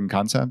really important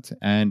concept.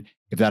 And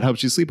if that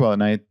helps you sleep well at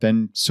night,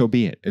 then so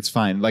be it. It's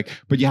fine.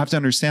 But you have to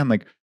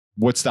understand,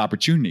 what's the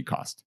opportunity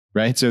cost,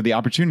 right? So the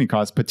opportunity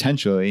cost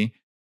potentially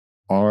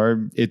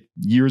are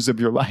years of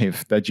your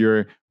life that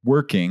you're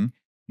working.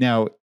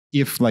 Now,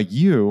 if like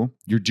you're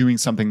doing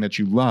something that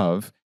you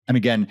love, and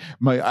again,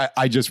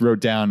 I just wrote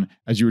down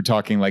as you were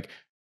talking,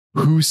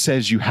 who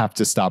says you have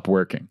to stop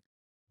working?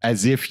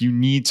 As if you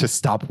need to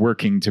stop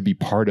working to be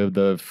part of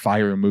the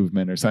FIRE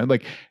movement or something.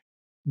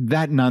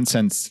 That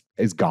nonsense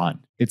is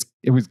gone.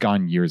 It was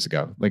gone years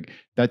ago.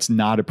 That's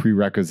not a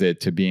prerequisite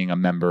to being a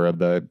member of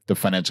the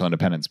financial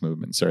independence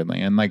movement,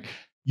 certainly. And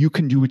you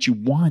can do what you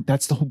want.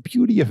 That's the whole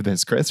beauty of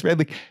this, Chris,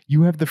 right?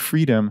 You have the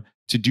freedom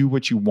to do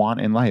what you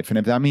want in life. And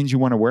if that means you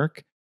want to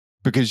work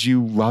because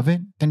you love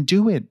it, then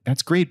do it.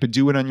 That's great, but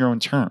do it on your own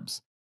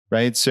terms,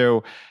 right?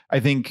 So I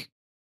think,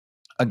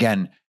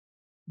 again,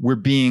 we're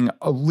being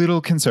a little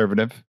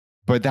conservative,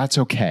 but that's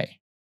okay.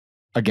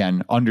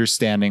 Again,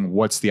 understanding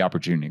what's the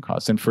opportunity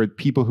cost. And for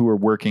people who are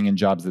working in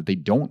jobs that they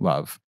don't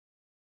love,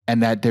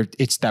 and that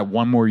it's that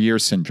one more year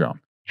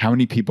syndrome. How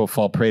many people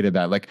fall prey to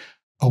that?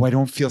 I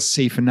don't feel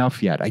safe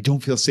enough yet. I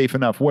don't feel safe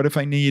enough. What if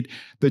I need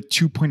the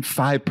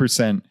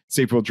 2.5%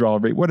 safe withdrawal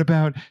rate? What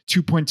about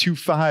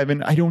 2.25?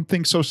 And I don't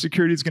think Social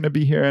Security is going to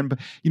be here. And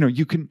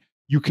you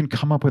can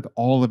come up with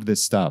all of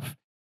this stuff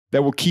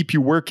that will keep you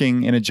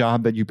working in a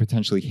job that you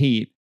potentially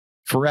hate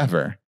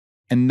forever.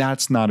 And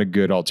that's not a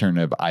good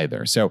alternative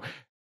either. So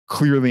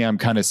clearly I'm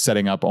kind of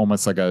setting up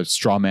almost like a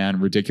straw man,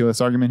 ridiculous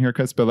argument here,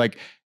 Chris, but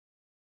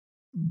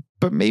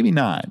maybe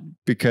not,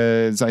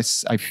 because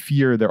I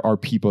fear there are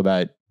people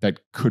that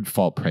could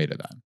fall prey to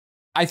that.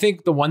 I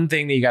think the one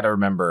thing that you got to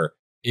remember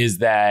is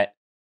that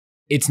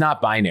it's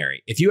not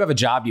binary. If you have a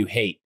job you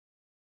hate,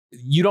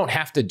 you don't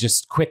have to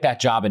just quit that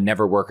job and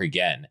never work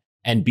again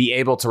and be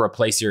able to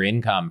replace your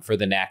income for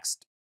the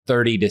next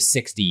 30 to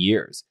 60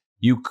 years.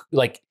 You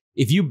like,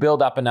 if you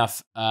build up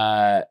enough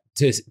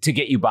to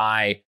get you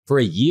by for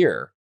a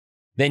year,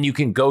 then you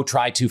can go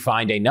try to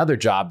find another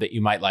job that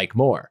you might like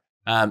more.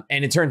 And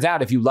it turns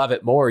out if you love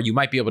it more, you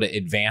might be able to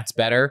advance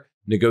better,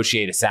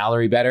 negotiate a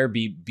salary better,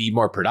 be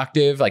more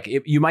productive. Like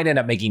you might end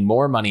up making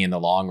more money in the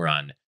long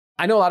run.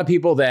 I know a lot of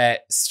people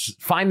that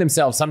find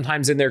themselves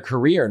sometimes in their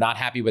career not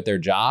happy with their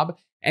job.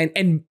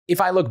 And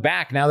if I look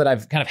back now that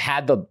I've kind of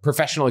had the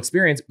professional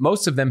experience,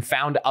 most of them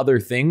found other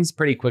things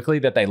pretty quickly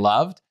that they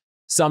loved.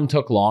 Some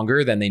took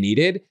longer than they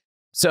needed.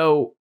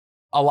 So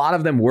a lot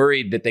of them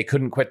worried that they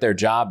couldn't quit their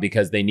job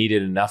because they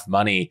needed enough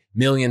money,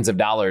 millions of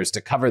dollars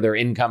to cover their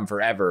income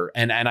forever.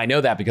 And I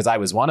know that because I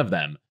was one of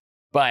them.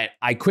 But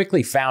I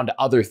quickly found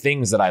other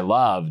things that I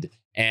loved.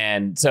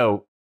 And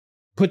so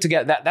put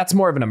together, that's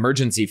more of an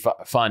emergency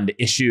fund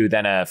issue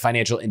than a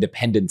financial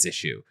independence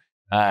issue.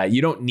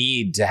 You don't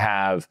need to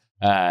have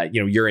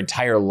your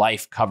entire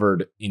life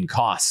covered in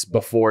costs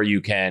before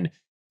you can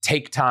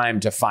take time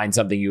to find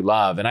something you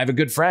love. And I have a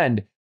good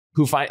friend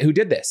who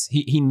did this.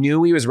 He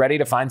knew he was ready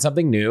to find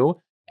something new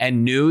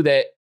and knew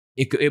that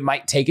it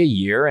might take a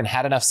year and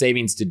had enough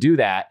savings to do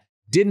that.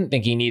 Didn't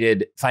think he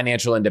needed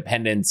financial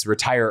independence,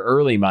 retire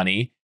early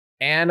money.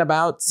 And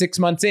about 6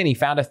 months in, he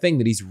found a thing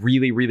that he's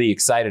really, really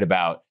excited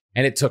about.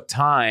 And it took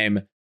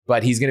time,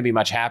 but he's going to be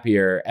much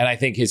happier. And I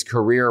think his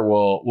career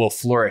will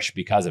flourish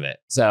because of it.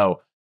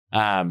 So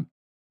I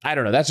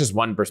don't know. That's just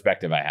one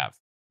perspective I have.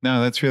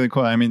 No, that's really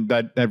cool. I mean,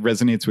 that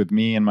resonates with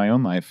me in my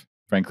own life,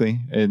 frankly,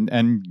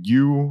 and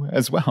you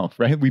as well,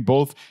 right? We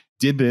both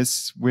did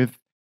this with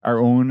our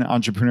own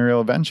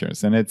entrepreneurial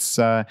ventures, and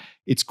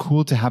it's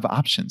cool to have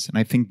options. And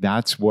I think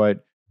that's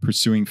what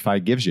pursuing FI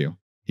gives you.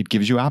 It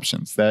gives you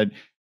options that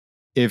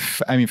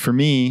for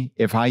me,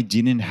 if I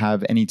didn't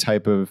have any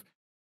type of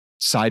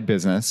side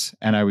business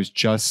and I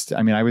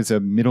was a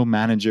middle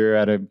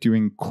manager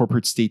doing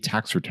corporate state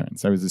tax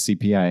returns. I was a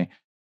CPA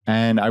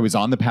and I was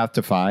on the path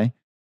to FI.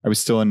 I was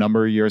still a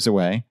number of years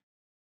away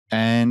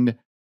and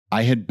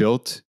I had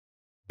built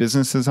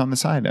businesses on the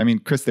side. I mean,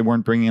 Chris, they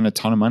weren't bringing in a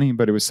ton of money,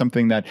 but it was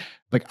something that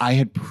like I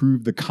had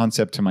proved the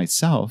concept to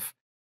myself.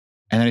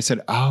 And then I said,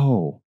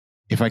 oh,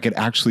 if I could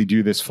actually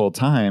do this full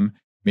time,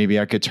 maybe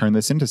I could turn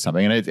this into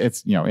something. And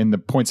it's in the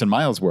points and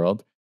miles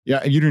world.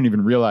 Yeah, you didn't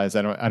even realize,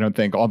 I don't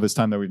think all this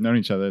time that we've known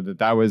each other,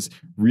 that was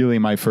really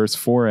my first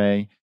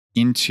foray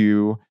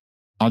into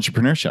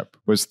entrepreneurship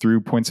was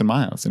through points and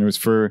miles. And it was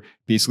for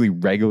basically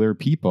regular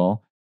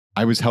people.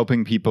 I was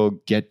helping people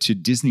get to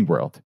Disney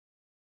World,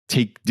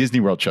 take Disney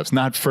World trips,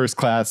 not first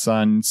class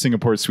on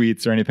Singapore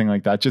suites or anything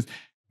like that, just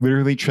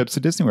literally trips to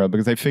Disney World.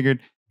 Because I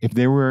figured if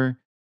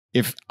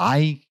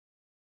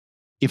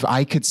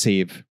I could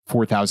save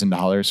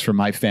 $4,000 for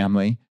my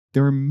family,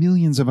 there are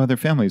millions of other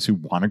families who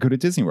want to go to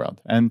Disney World.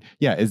 And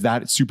yeah, is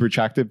that super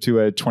attractive to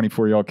a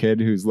 24-year-old kid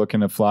who's looking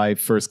to fly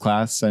first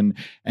class and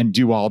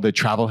do all the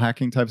travel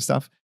hacking type of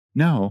stuff?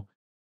 No.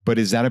 But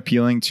is that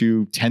appealing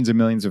to tens of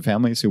millions of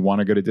families who want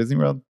to go to Disney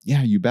World?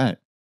 Yeah, you bet.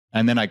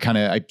 And then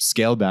I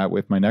scaled that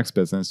with my next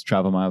business,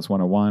 Travel Miles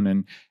 101.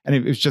 And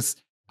it was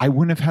just, I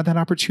wouldn't have had that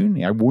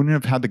opportunity. I wouldn't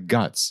have had the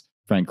guts,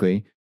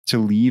 frankly, to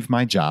leave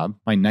my job,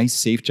 my nice,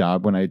 safe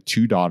job when I had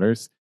 2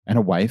 daughters and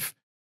a wife,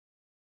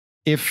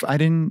 if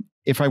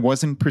I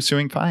wasn't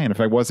pursuing FI and if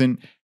I wasn't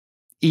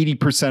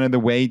 80% of the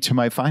way to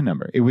my FI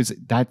number. It was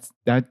that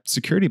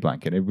security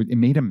blanket. It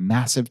made a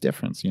massive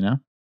difference,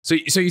 So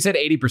you said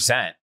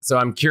 80%. So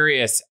I'm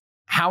curious,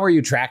 how are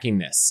you tracking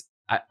this?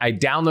 I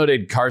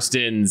downloaded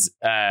Karsten's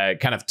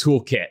kind of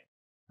toolkit,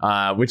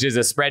 which is a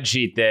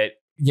spreadsheet that,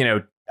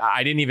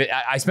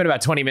 I spent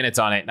about 20 minutes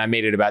on it and I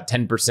made it about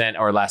 10%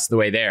 or less the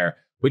way there,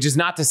 which is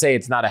not to say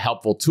it's not a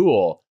helpful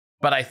tool,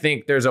 but I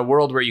think there's a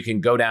world where you can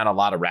go down a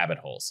lot of rabbit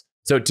holes.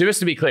 So just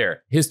to be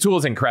clear, his tool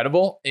is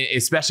incredible,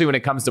 especially when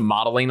it comes to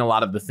modeling a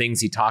lot of the things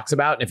he talks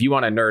about. And if you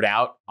want to nerd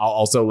out, I'll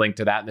also link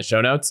to that in the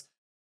show notes.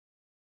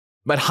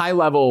 But high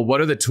level,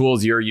 what are the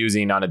tools you're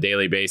using on a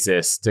daily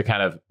basis to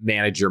kind of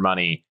manage your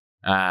money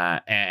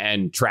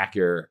and track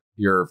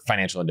your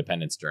financial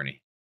independence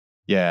journey?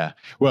 Yeah.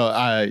 Well,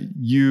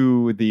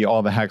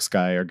 all the hacks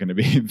guy are going to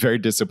be very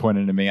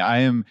disappointed in me.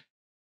 I am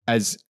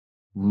as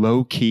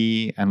low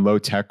key and low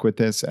tech with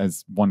this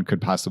as one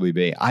could possibly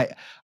be.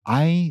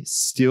 I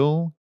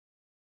still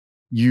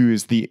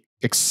use the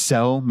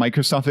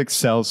Microsoft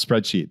Excel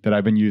spreadsheet that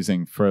I've been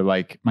using for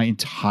like my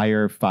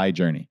entire FI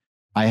journey.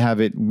 I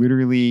have it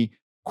literally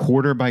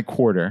quarter by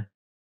quarter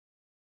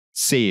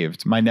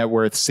saved, my net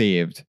worth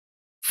saved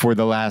for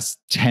the last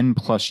 10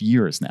 plus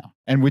years now.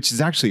 And which is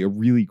actually a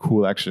really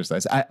cool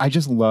exercise. I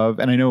just love,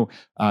 and I know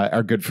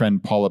our good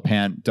friend Paula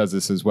Pant does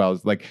this as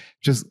well, like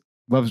just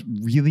loves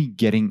really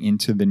getting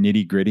into the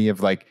nitty gritty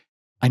of like,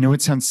 I know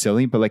it sounds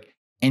silly, but like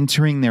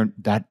entering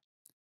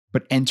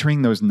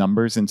those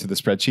numbers into the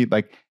spreadsheet,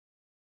 like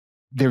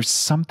there's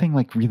something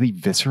like really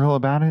visceral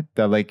about it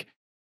that like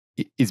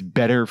is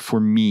better for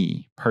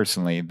me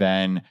personally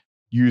than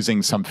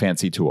using some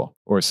fancy tool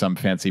or some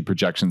fancy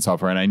projection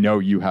software. And I know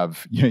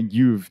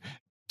you've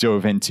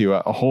dove into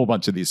a whole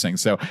bunch of these things.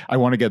 So I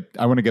want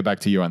to get back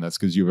to you on this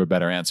because you have a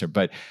better answer.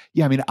 But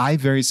yeah, I mean, I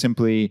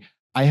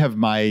have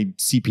my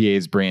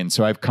CPA's brain.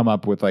 So I've come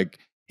up with like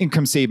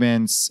income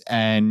statements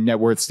and net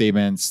worth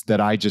statements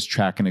that I just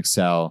track in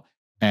Excel.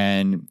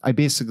 And I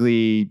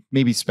basically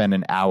maybe spend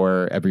an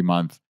hour every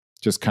month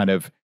just kind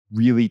of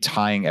really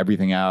tying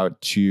everything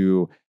out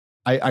to,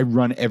 I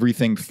run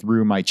everything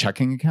through my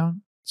checking account.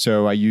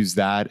 So I use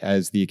that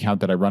as the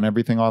account that I run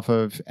everything off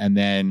of. And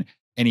then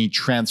any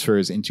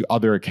transfers into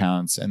other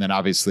accounts. And then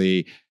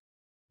obviously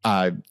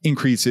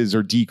increases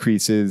or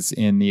decreases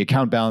in the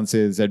account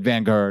balances at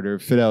Vanguard or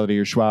Fidelity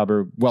or Schwab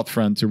or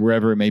Wealthfront or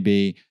wherever it may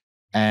be.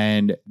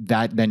 And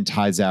that then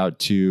ties out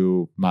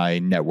to my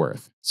net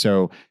worth.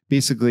 So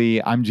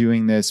basically, I'm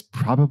doing this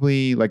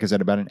probably, like I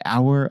said, about an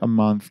hour a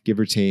month, give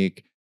or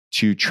take,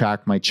 to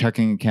track my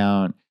checking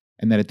account.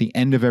 And then at the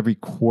end of every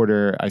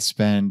quarter, I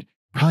spend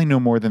probably no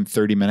more than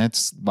 30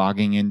 minutes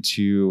logging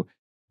into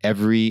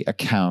every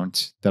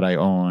account that I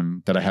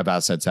own, that I have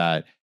assets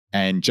at,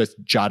 and just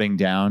jotting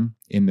down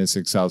in this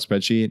Excel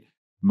spreadsheet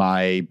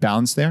my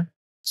balance there.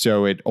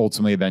 So it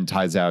ultimately then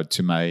ties out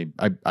to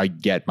I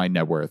get my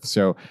net worth.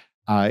 So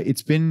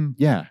it's been,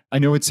 I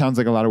know it sounds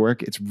like a lot of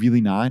work. It's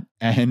really not.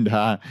 And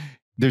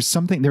there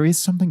is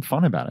something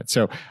fun about it.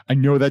 So I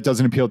know that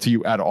doesn't appeal to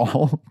you at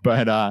all,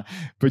 but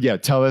yeah,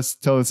 tell us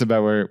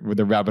about where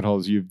the rabbit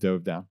holes you've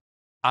dove down.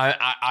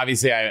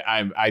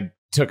 I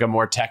took a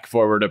more tech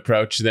forward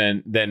approach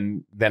than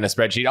a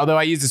spreadsheet. Although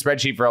I used a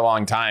spreadsheet for a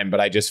long time, but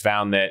I just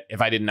found that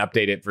if I didn't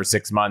update it for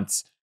 6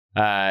 months,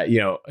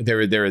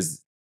 it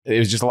was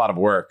just a lot of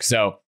work.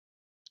 So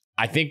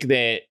I think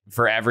that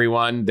for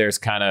everyone, there's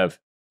kind of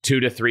 2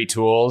 to 3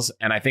 tools.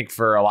 And I think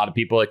for a lot of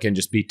people, it can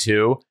just be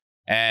 2.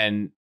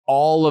 And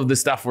all of the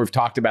stuff we've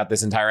talked about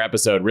this entire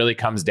episode really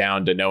comes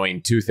down to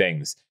knowing 2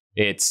 things.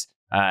 It's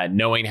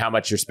knowing how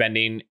much you're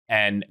spending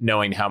and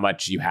knowing how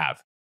much you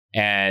have.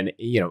 And,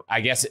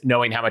 I guess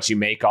knowing how much you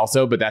make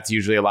also, but that's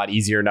usually a lot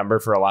easier number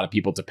for a lot of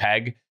people to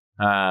peg.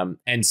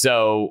 And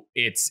so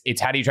it's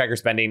how do you track your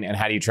spending and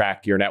how do you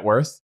track your net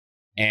worth?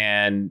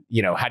 And,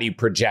 how do you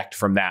project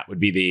from that would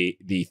be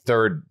the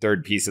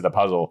third piece of the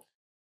puzzle.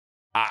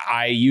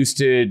 I used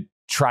to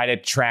try to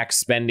track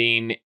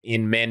spending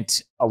in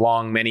Mint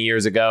along many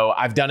years ago.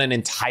 I've done an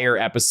entire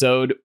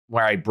episode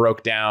where I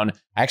broke down,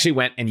 I actually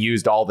went and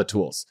used all the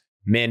tools,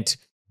 Mint,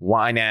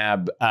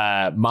 YNAB,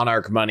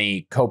 Monarch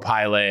Money,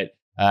 Copilot,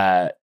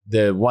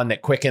 the one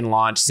that Quicken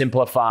launched,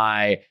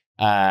 Simplify,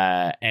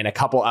 and a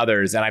couple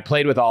others. And I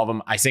played with all of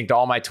them. I synced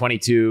all my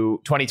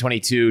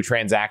 2022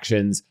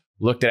 transactions,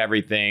 looked at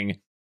everything.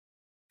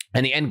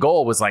 And the end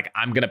goal was like,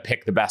 I'm going to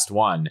pick the best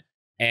one.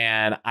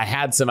 And I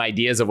had some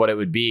ideas of what it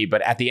would be.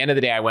 But at the end of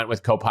the day, I went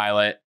with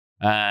Copilot.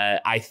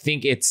 I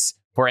think it's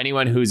for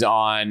anyone who's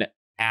on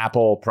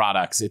Apple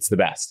products, it's the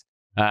best.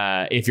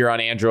 If you're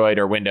on Android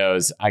or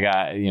Windows, I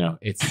got,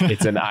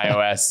 it's an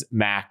iOS,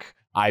 Mac,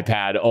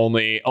 iPad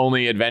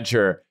only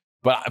adventure.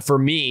 But for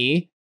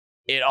me,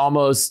 it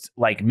almost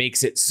like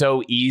makes it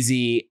so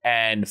easy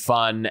and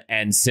fun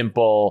and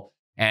simple.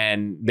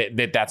 And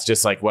that's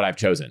just like what I've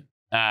chosen.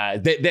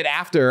 That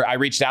after I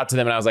reached out to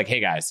them and I was like,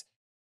 hey guys,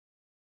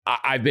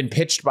 I've been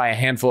pitched by a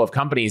handful of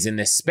companies in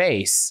this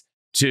space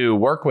to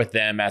work with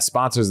them as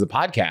sponsors of the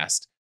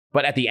podcast.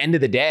 But at the end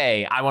of the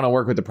day, I want to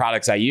work with the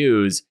products I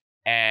use.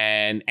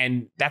 And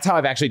that's how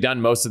I've actually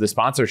done most of the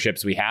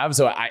sponsorships we have.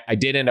 So I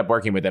did end up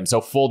working with them.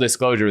 So full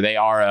disclosure, they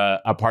are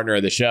a partner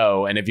of the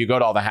show. And if you go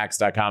to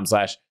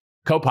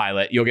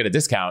allthehacks.com/copilot, you'll get a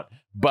discount.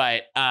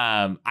 But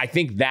I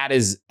think that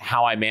is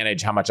how I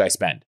manage how much I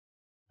spend.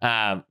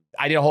 I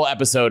did a whole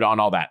episode on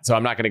all that. So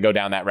I'm not going to go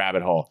down that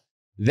rabbit hole.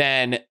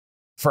 Then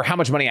for how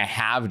much money I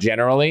have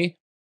generally,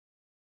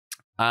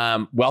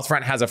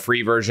 Wealthfront has a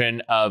free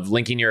version of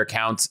linking your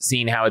accounts,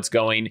 seeing how it's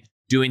going,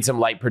 doing some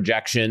light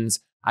projections.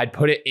 I'd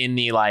put it in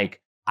the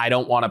I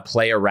don't want to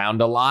play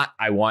around a lot.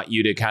 I want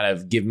you to kind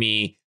of give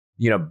me,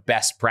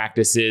 best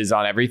practices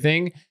on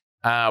everything.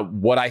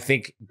 What I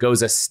think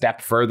goes a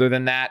step further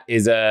than that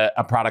is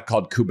a product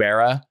called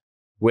Kubera,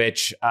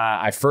 which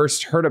I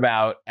first heard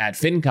about at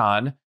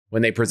FinCon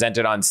when they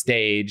presented on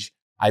stage.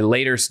 I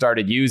later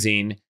started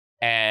using.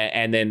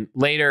 And then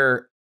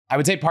later, I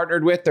would say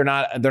partnered with. They're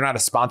not a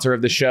sponsor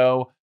of the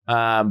show,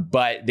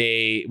 but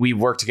we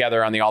work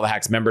together on the All the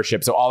Hacks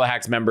membership. So All the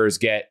Hacks members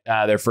get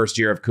their first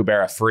year of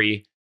Kubera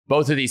free.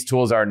 Both of these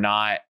tools are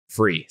not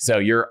free. So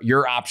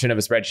your option of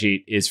a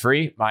spreadsheet is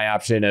free. My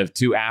option of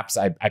 2 apps,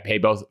 I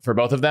pay for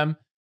both of them.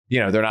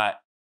 They're not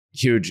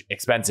huge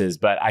expenses,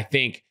 but I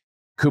think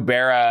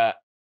Kubera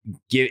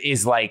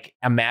is like,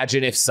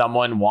 imagine if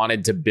someone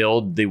wanted to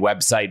build the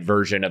website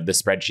version of the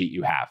spreadsheet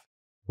you have,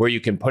 where you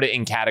can put it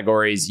in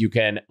categories. You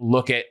can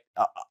look at,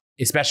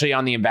 especially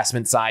on the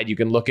investment side, you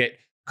can look at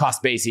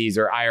cost bases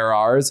or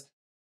IRRs,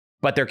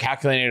 but they're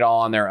calculating it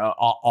all on their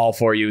all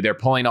for you. They're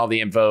pulling all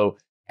the info.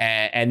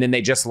 And then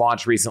they just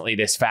launched recently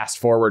this fast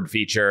forward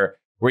feature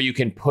where you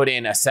can put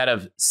in a set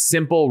of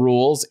simple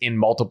rules in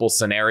multiple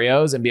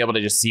scenarios and be able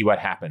to just see what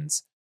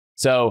happens.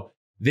 So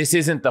this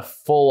isn't the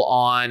full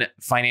on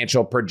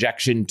financial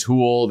projection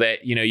tool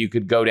that, you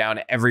could go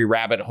down every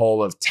rabbit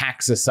hole of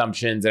tax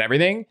assumptions and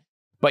everything.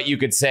 But you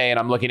could say, and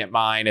I'm looking at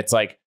mine, it's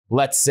like,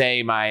 let's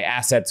say my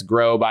assets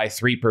grow by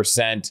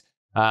 3%,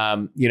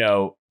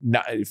 not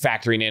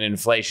factoring in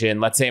inflation.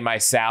 Let's say my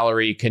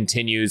salary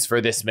continues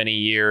for this many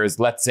years.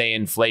 Let's say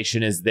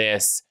inflation is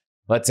this.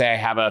 Let's say I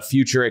have a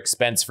future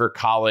expense for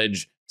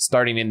college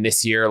starting in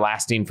this year,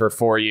 lasting for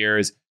 4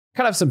 years.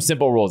 Kind of some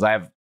simple rules. I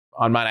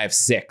have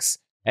 6.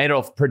 And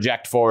it'll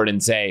project forward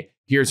and say,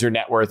 here's your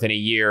net worth in a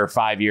year,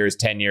 5 years,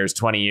 10 years,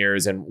 20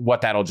 years, and what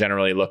that'll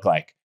generally look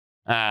like.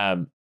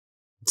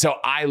 So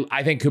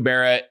I think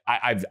Kubera,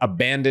 I've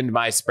abandoned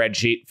my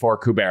spreadsheet for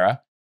Kubera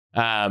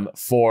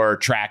for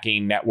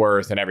tracking net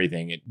worth and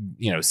everything. It,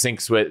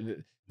 syncs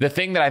with the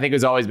thing that I think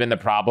has always been the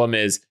problem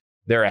is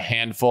there are a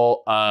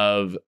handful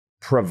of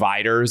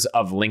providers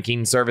of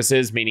linking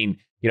services, meaning,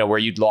 where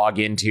you'd log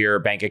into your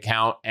bank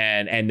account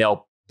and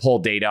they'll pull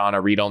data on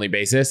a read-only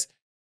basis.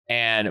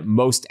 And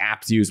most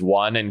apps use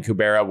one, and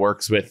Kubera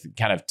works with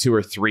kind of 2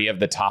 or 3 of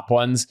the top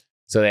ones.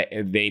 So that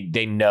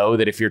they know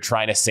that if you're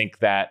trying to sync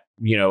that,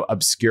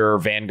 obscure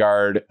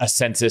Vanguard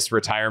Ascensus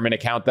retirement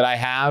account that I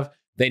have,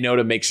 they know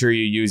to make sure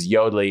you use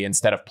Yodlee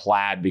instead of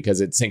Plaid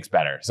because it syncs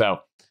better. So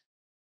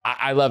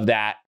I love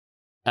that.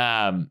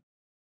 And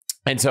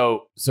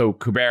so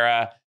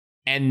Kubera.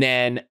 And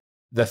then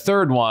the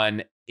third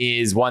one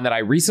is one that I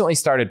recently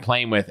started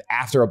playing with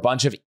after a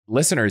bunch of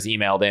listeners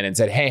emailed in and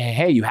said,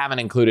 hey, you haven't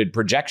included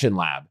Projection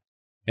Lab.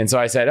 And so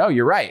I said, oh,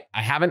 you're right.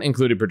 I haven't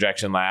included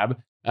Projection Lab.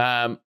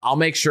 I'll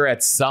make sure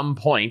at some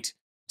point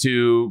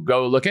to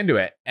go look into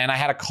it. And I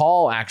had a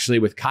call actually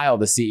with Kyle,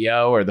 the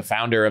CEO or the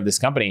founder of this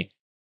company.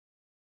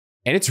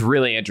 And it's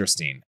really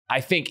interesting. I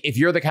think if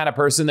you're the kind of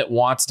person that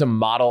wants to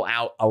model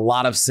out a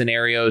lot of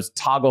scenarios,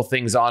 toggle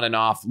things on and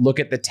off, look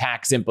at the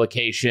tax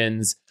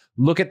implications,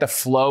 look at the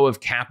flow of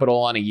capital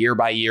on a year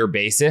by year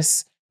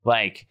basis,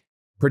 like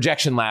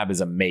Projection Lab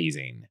is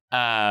amazing.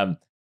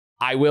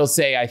 I will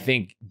say, I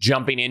think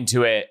jumping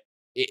into it,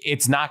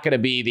 it's not going to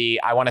be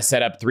I want to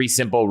set up 3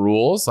 simple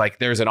rules. Like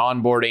there's an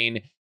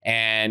onboarding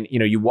and,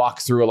 you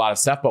walk through a lot of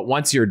stuff. But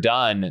once you're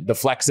done, the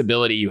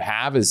flexibility you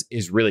have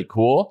is really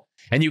cool.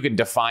 And you can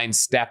define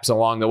steps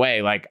along the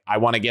way. Like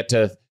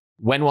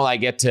when will I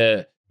get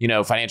to,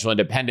 financial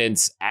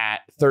independence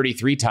at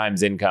 33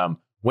 times income?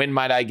 When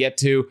might I get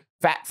to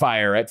Fat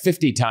Fire at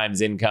 50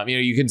 times income?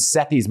 You can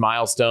set these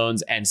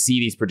milestones and see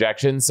these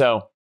projections.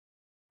 So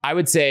I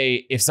would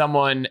say if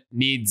someone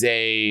needs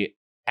a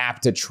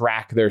app to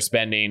track their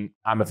spending,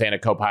 I'm a fan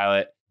of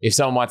Copilot. If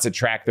someone wants to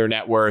track their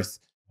net worth,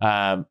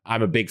 I'm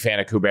a big fan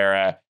of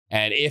Kubera.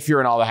 And if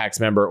you're an All the Hacks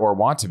member or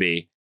want to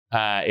be,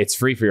 it's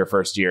free for your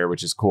first year,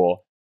 which is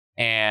cool.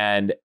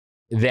 And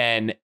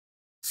then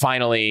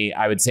finally,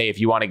 I would say if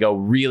you want to go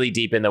really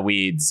deep in the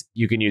weeds,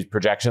 you can use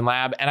Projection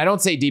Lab. And I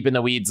don't say deep in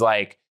the weeds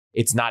like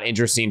it's not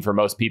interesting for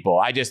most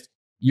people.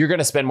 You're going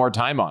to spend more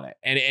time on it.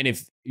 And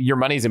if your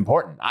money's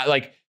important,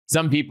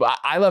 some people,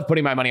 I love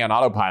putting my money on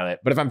autopilot,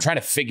 but if I'm trying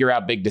to figure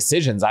out big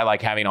decisions, I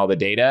like having all the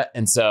data.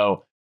 And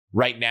so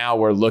right now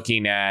we're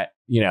looking at,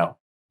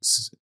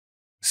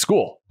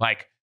 school.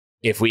 Like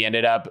if we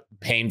ended up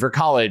paying for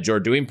college or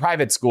doing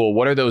private school,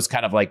 what are those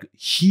kind of like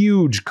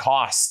huge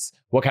costs?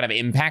 What kind of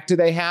impact do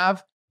they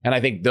have? And I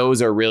think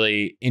those are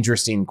really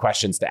interesting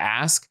questions to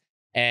ask.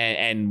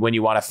 And when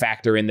you want to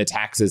factor in the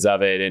taxes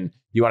of it and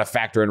you want to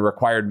factor in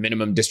required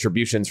minimum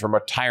distributions from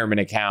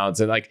retirement accounts,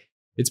 and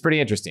it's pretty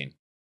interesting.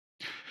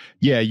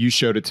 Yeah, you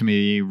showed it to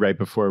me right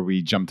before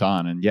we jumped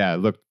on, and yeah, it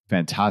looked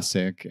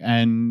fantastic.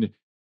 And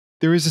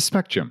there is a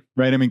spectrum,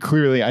 right? I mean,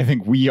 clearly, I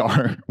think we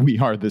are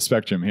the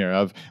spectrum here.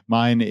 Of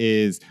mine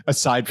is,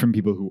 aside from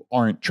people who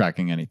aren't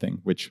tracking anything,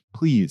 which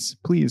please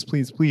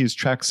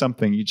track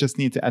something. You just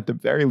need to, at the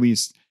very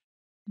least,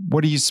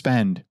 what do you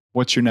spend?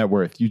 What's your net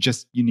worth? You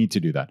need to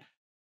do that.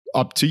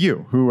 Up to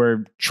you, who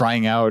are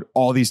trying out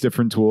all these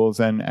different tools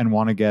and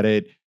want to get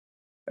it.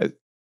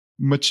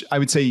 Much, I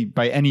would say,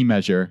 by any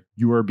measure,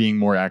 you are being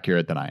more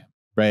accurate than I am,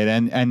 right?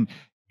 And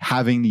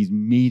having these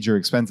major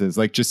expenses,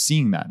 like just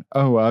seeing that,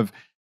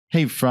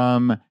 hey,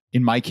 from,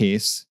 in my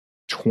case,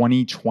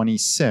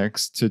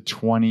 2026 to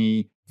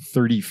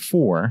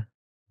 2034,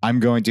 I'm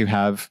going to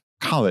have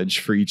college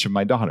for each of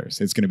my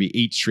daughters. It's going to be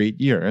 8 straight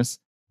years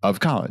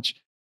of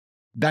college.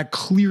 That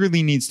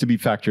clearly needs to be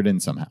factored in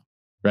somehow,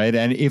 right?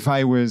 And if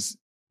I was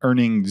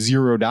earning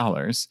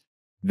 $0,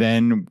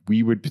 then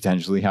we would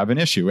potentially have an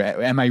issue.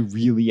 Am I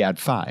really at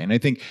FI? And I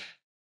think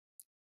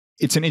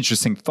it's an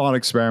interesting thought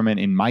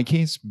experiment in my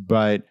case,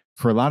 but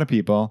for a lot of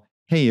people,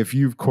 hey, if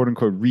you've quote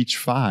unquote reached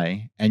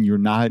FI and you're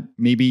not,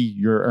 maybe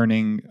you're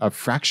earning a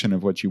fraction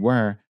of what you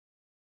were,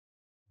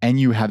 and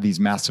you have these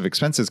massive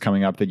expenses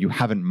coming up that you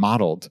haven't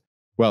modeled.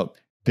 Well,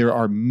 there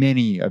are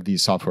many of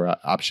these software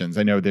options.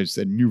 I know there's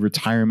a new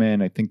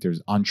retirement. I think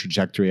there's On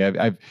Trajectory.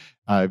 I've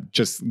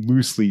just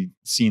loosely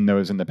seen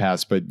those in the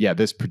past, but yeah,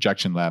 this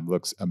Projection Lab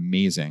looks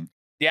amazing.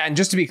 Yeah, and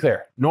just to be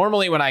clear,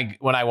 normally when I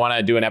want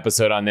to do an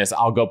episode on this,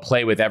 I'll go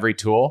play with every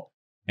tool,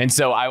 and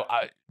so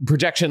I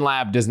Projection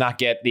Lab does not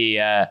get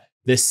the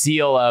the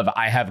seal of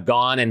I have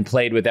gone and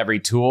played with every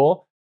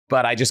tool,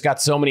 but I just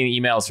got so many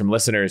emails from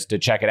listeners to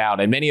check it out.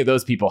 And many of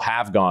those people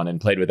have gone and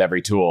played with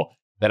every tool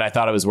that I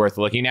thought it was worth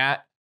looking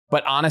at.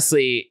 But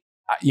honestly,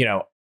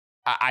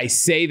 I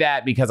say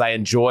that because I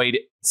enjoyed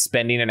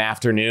spending an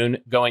afternoon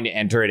going to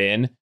enter it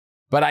in.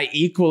 But I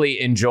equally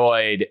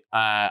enjoyed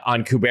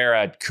on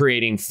Kubera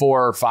creating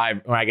 4 or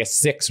 5, or I guess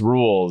 6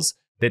 rules.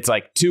 That's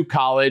like to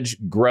college,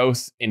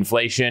 growth,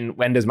 inflation,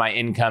 when does my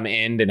income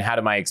end and how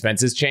do my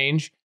expenses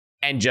change?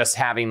 And just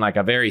having like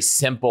a very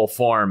simple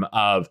form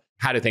of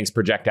how do things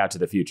project out to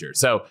the future.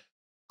 So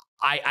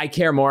I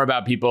care more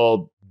about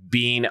people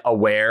being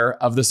aware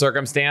of the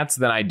circumstance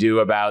than I do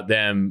about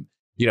them,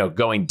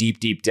 going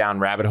deep down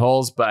rabbit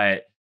holes.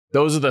 But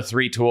those are the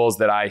 3 tools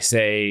that I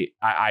say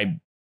I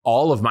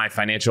all of my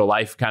financial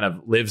life kind of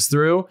lives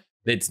through.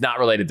 It's not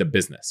related to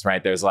business,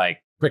 right? There's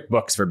like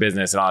QuickBooks for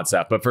business and all that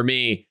stuff. But for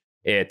me,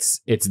 it's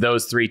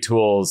those 3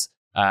 tools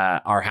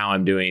are how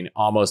I'm doing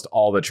almost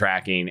all the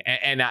tracking.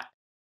 And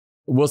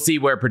we'll see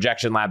where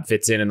Projection Lab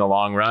fits in the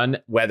long run,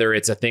 whether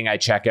it's a thing I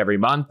check every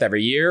month,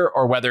 every year,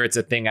 or whether it's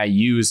a thing I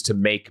use to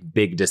make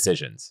big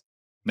decisions.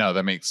 No,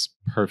 that makes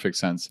perfect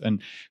sense.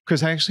 And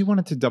Chris, I actually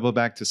wanted to double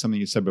back to something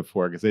you said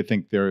before, because I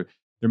think there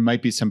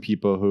might be some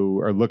people who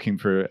are looking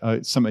for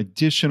some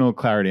additional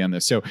clarity on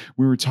this. So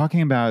we were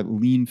talking about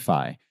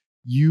LeanFi.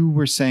 You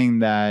were saying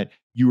that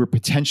you were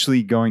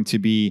potentially going to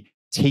be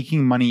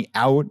taking money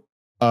out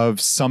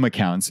of some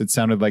accounts. It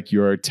sounded like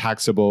your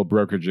taxable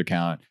brokerage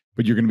account,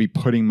 but you're going to be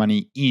putting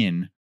money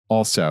in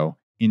also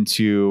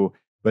into,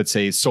 let's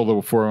say,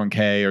 solo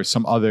 401k or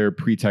some other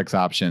pre-tax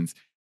options.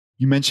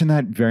 You mentioned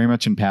that very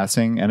much in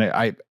passing, and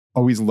I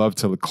always love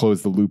to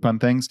close the loop on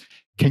things.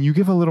 Can you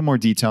give a little more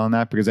detail on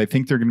that? Because I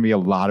think there are going to be a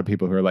lot of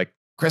people who are like,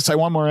 Chris, I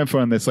want more info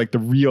on this, like the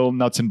real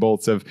nuts and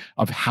bolts of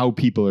how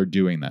people are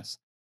doing this.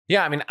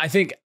 Yeah, I mean, I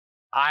think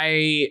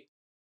I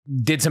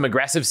did some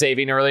aggressive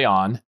saving early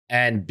on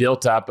and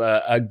built up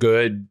a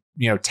good,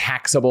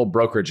 taxable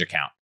brokerage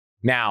account.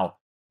 Now,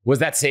 was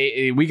that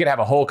we could have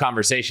a whole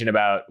conversation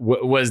about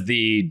was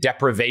the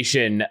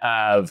deprivation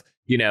of,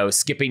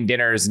 skipping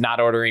dinners, not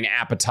ordering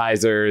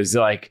appetizers,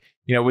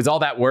 was all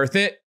that worth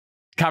it?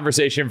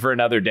 Conversation for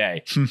another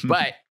day.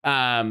 But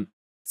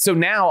so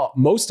now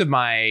most of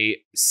my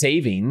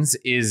savings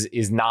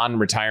is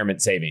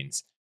non-retirement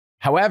savings.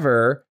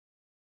 However,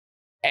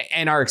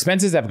 and our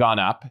expenses have gone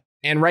up.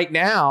 And right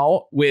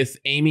now, with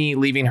Amy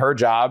leaving her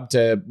job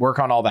to work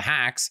on all the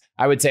hacks,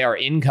 I would say our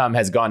income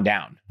has gone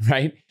down,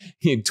 right?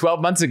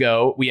 12 months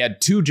ago, we had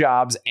 2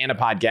 jobs and a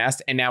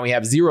podcast, and now we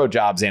have 0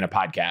 jobs and a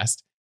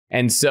podcast.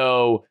 And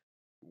so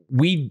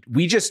we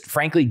just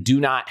frankly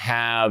do not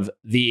have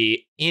the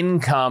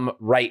income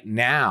right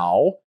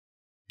now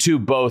to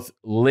both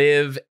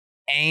live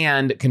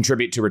and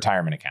contribute to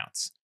retirement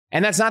accounts.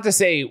 And that's not to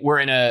say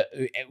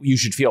you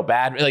should feel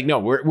bad. Like, no,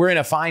 we're in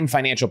a fine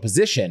financial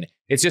position.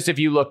 It's just if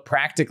you look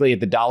practically at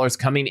the dollars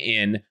coming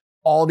in,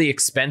 all the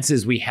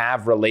expenses we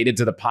have related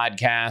to the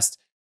podcast,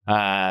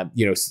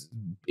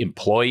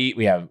 employee,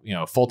 we have,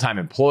 full-time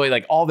employee,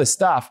 like all this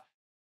stuff.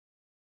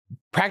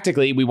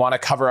 Practically, we want to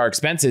cover our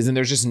expenses, and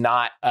there's just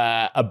not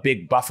a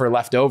big buffer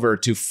left over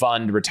to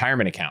fund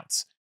retirement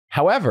accounts.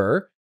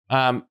 However,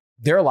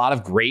 there are a lot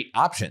of great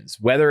options,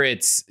 whether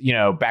it's,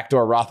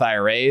 backdoor Roth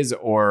IRAs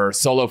or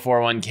solo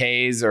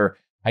 401ks, or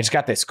I just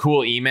got this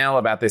cool email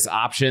about this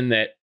option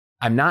that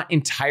I'm not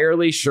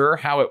entirely sure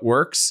how it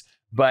works,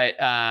 but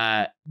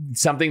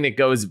something that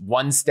goes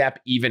one step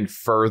even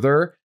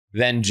further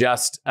than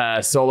just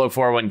solo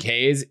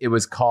 401ks. It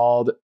was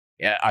called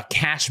a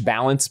cash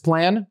balance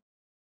plan.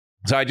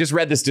 So I just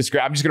read this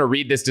description. I'm just going to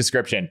read this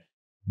description.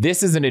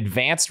 This is an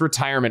advanced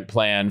retirement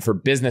plan for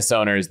business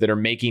owners that are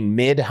making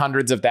mid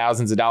hundreds of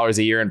thousands of dollars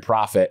a year in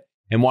profit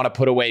and want to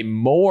put away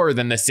more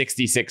than the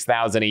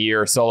 $66,000 a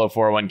year solo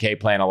 401k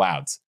plan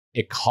allows.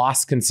 It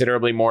costs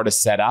considerably more to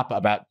set up,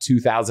 about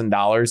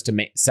 $2,000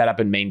 to set up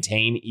and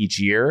maintain each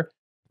year,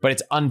 but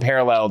it's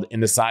unparalleled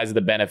in the size of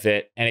the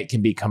benefit, and it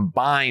can be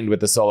combined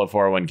with the solo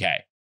 401k.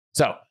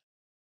 So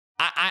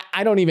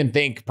I don't even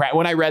think,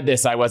 when I read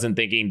this, I wasn't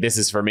thinking this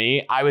is for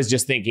me. I was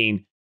just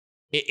thinking,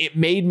 it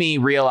made me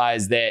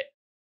realize that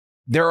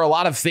there are a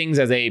lot of things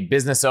as a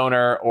business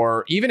owner,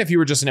 or even if you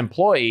were just an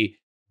employee,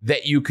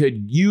 that you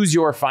could use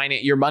your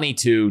money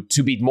to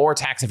be more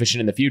tax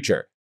efficient in the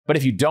future. But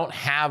if you don't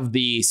have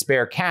the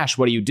spare cash,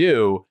 what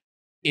do?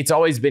 It's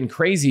always been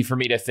crazy for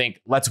me to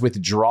think, let's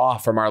withdraw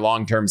from our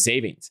long-term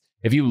savings.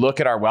 If you look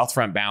at our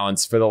Wealthfront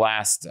balance for the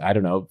last,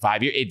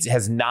 5 years, it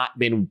has not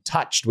been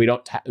touched. We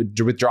don't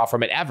withdraw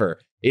from it ever.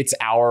 It's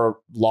our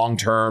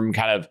long-term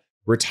kind of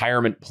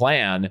retirement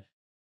plan.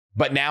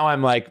 But now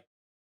I'm like,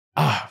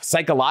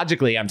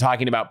 psychologically, I'm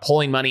talking about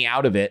pulling money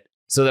out of it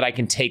so that I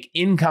can take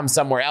income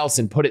somewhere else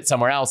and put it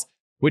somewhere else,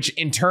 which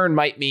in turn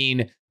might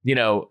mean,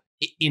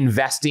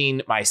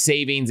 investing my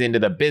savings into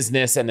the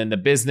business, and then the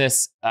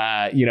business,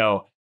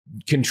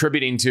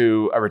 contributing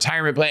to a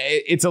retirement plan.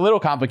 It's a little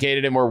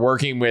complicated, and we're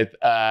working with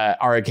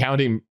our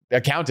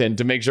accountant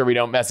to make sure we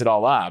don't mess it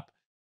all up.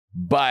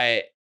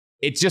 But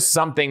it's just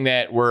something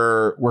that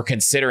we're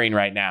considering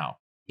right now.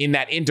 in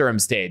that interim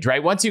stage,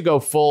 right? Once you go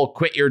full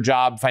quit your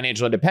job,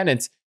 financial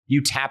independence,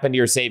 you tap into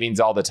your savings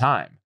all the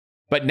time.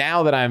 But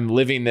now that I'm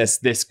living this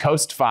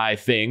ChooseFI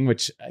thing,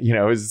 which,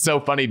 is so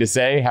funny to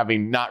say,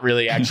 having not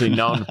really actually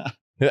known,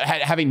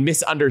 having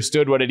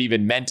misunderstood what it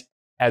even meant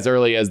as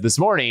early as this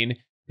morning,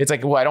 it's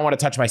like, well, I don't want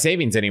to touch my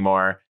savings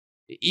anymore.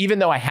 Even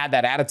though I had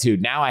that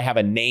attitude, now I have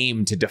a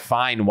name to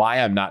define why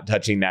I'm not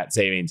touching that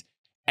savings.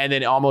 And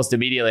then almost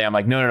immediately I'm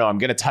like, no, I'm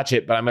going to touch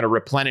it, but I'm going to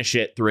replenish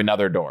it through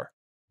another door.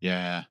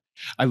 Yeah,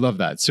 I love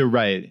that. So,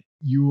 right.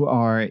 You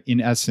are, in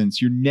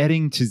essence, you're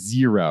netting to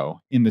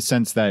zero in the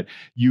sense that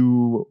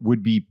you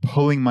would be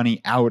pulling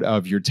money out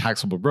of your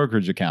taxable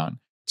brokerage account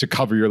to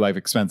cover your life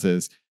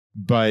expenses,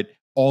 but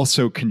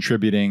also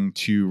contributing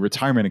to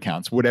retirement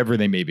accounts, whatever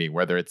they may be,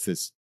 whether it's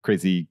this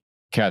crazy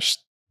cash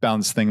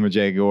balance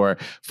thingamajig or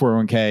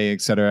 401k, et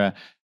cetera.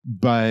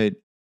 But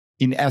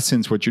in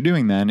essence, what you're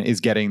doing then is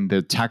getting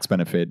the tax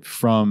benefit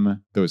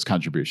from those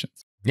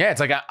contributions. Yeah,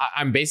 it's like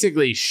I'm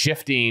basically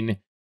shifting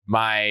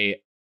my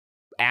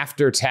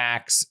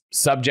after-tax,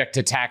 subject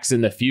to tax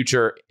in the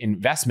future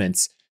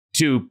investments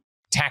to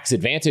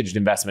tax-advantaged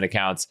investment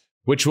accounts,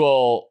 which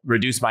will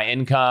reduce my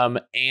income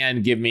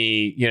and give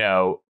me,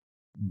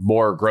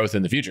 more growth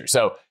in the future.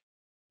 So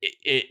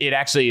it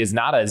actually is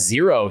not a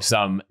zero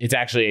sum. It's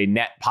actually a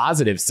net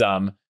positive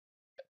sum,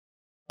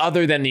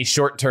 other than the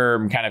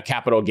short-term kind of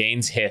capital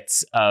gains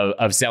hits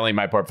of selling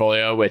my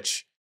portfolio,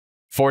 which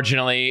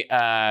fortunately,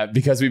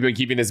 because we've been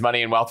keeping this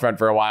money in Wealthfront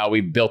for a while,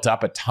 we've built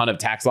up a ton of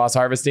tax loss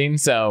harvesting.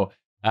 So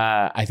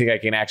I think I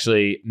can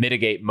actually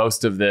mitigate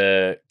most of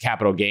the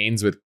capital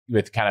gains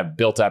with kind of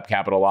built up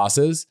capital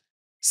losses.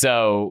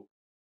 So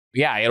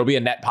yeah, it'll be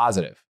a net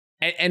positive.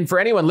 And for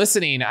anyone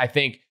listening, I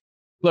think,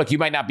 look, you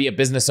might not be a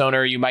business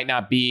owner. You might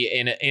not be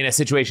in a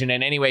situation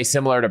in any way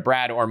similar to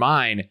Brad or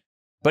mine.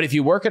 But if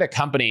you work at a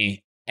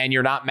company and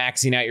you're not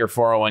maxing out your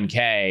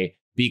 401k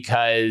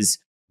because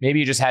maybe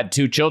you just had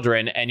 2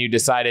 children and you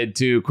decided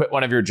to quit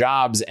one of your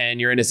jobs and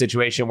you're in a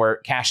situation where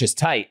cash is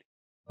tight,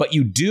 but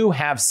you do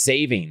have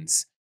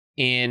savings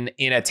in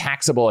a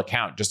taxable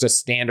account, just a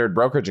standard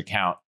brokerage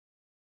account,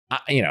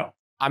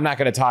 I'm not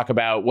going to talk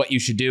about what you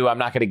should do. I'm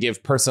not going to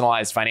give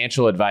personalized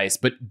financial advice,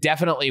 but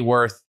definitely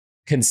worth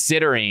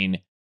considering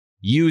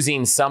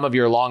using some of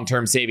your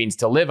long-term savings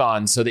to live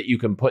on so that you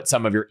can put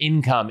some of your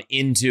income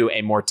into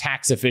a more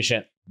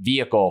tax-efficient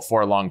vehicle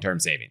for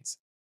long-term savings.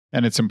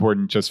 And it's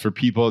important just for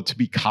people to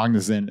be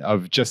cognizant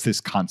of just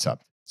this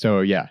concept. So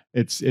yeah,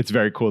 it's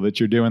very cool that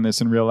you're doing this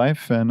in real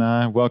life,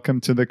 and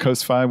welcome to the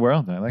ChooseFI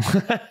world. I like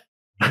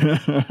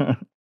it.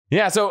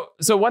 Yeah. So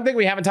one thing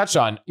we haven't touched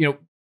on,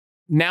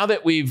 now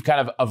that we've kind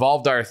of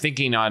evolved our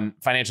thinking on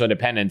financial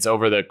independence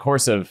over the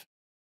course of,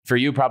 for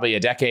you, probably a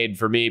decade,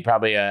 for me,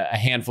 probably a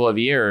handful of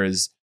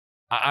years,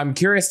 I'm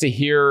curious to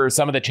hear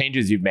some of the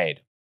changes you've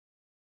made.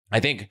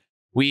 I think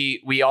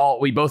we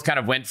both kind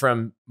of went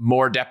from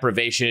more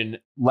deprivation,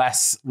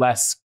 less,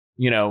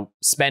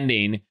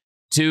 spending,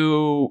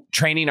 to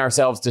training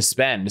ourselves to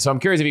spend. So I'm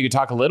curious if you could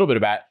talk a little bit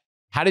about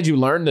how did you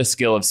learn the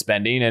skill of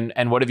spending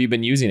and what have you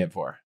been using it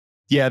for?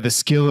 Yeah, the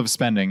skill of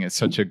spending is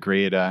such a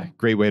great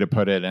way to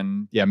put it.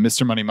 And yeah,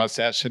 Mr. Money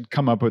Mustache had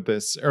come up with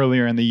this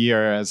earlier in the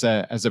year as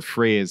a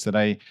phrase that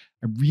I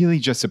really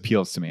just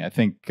appeals to me. I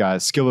think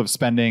skill of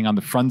spending on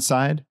the front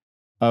side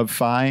of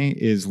FI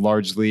is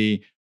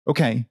largely,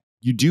 okay,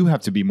 you do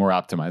have to be more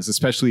optimized,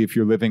 especially if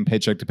you're living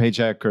paycheck to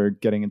paycheck or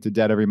getting into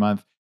debt every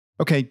month.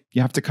 Okay,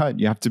 you have to cut.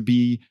 You have to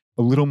be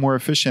a little more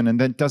efficient. And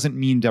that doesn't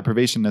mean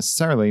deprivation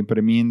necessarily, but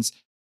it means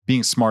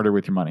being smarter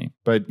with your money.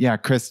 But yeah,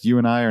 Chris, you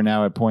and I are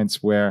now at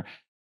points where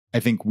I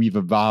think we've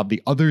evolved.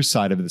 The other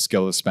side of the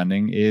skill of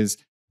spending is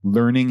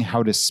learning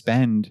how to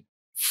spend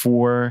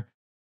for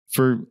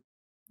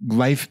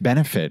life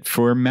benefit,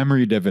 for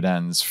memory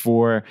dividends,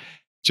 for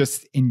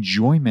just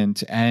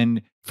enjoyment,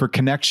 and for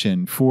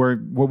connection, for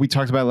what we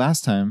talked about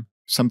last time.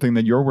 Something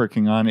that you're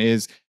working on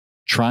is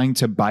trying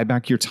to buy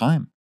back your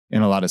time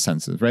in a lot of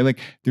senses, right? Like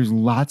there's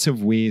lots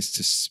of ways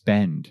to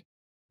spend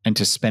and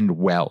to spend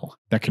well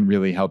that can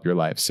really help your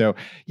life. So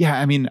yeah,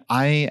 I mean,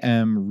 I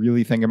am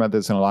really thinking about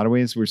this in a lot of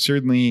ways. We're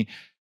certainly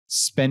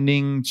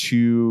spending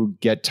to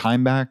get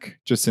time back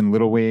just in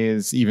little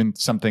ways, even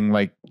something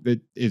like that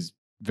is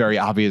very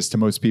obvious to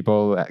most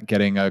people,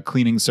 getting a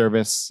cleaning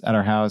service at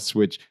our house,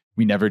 which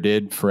we never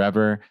did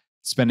forever.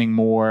 Spending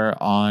more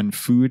on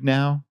food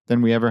now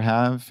than we ever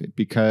have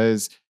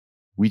because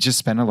we just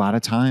spend a lot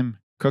of time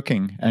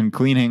cooking and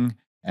cleaning,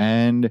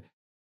 and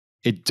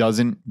it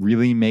doesn't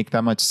really make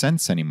that much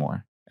sense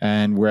anymore.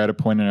 And we're at a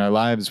point in our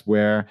lives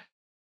where,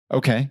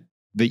 okay,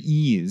 the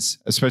ease,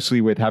 especially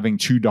with having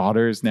 2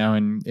 daughters now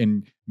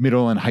in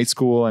middle and high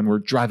school, and we're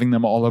driving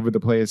them all over the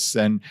place,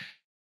 and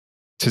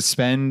to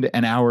spend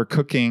an hour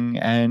cooking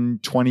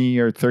and 20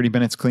 or 30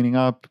 minutes cleaning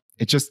up,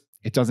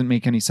 it doesn't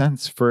make any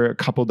sense for a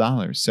couple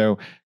dollars. So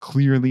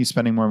clearly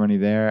spending more money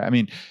there. I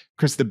mean,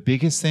 Chris, the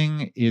biggest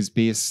thing is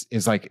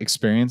like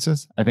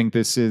experiences. I think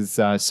this is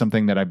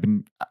something that I've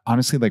been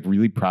honestly like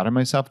really proud of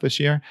myself this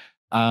year.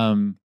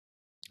 And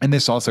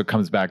this also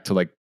comes back to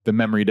like the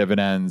memory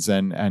dividends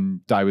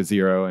and Die with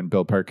Zero and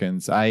Bill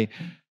Perkins. I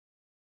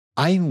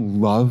I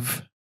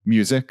love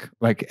music.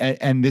 Like,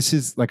 and this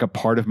is like a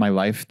part of my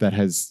life that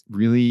has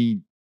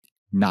really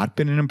not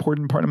been an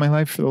important part of my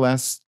life for the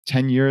last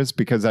 10 years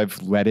because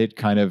I've let it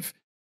kind of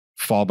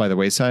fall by the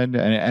wayside.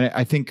 And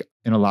I think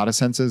in a lot of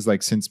senses,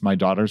 like since my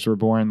daughters were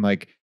born,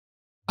 like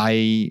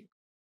I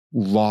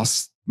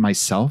lost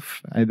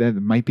myself. That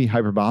might be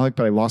hyperbolic,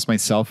 but I lost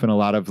myself in a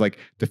lot of like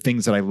the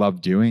things that I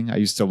love doing. I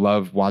used to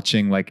love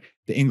watching like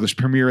the English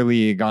Premier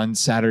League on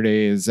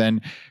Saturdays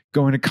and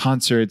going to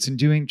concerts and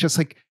doing just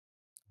like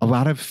a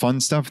lot of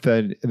fun stuff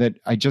that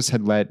I just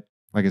had let,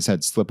 like I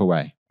said, slip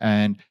away.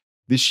 And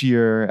this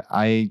year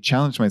I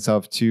challenged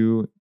myself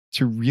to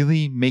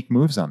really make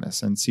moves on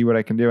this and see what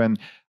I can do. And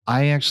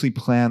I actually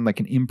planned like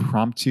an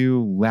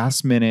impromptu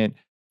last minute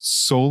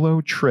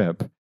solo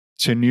trip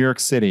to New York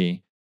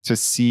City to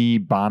see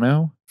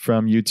Bono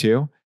from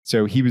U2.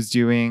 So he was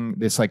doing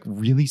this like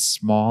really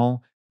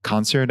small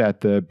concert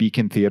at the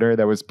Beacon Theater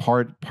that was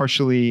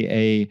partially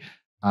a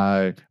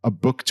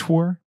book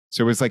tour.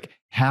 So it was like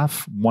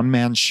half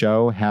one-man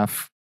show,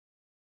 half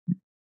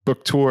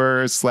book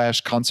tour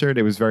 / concert.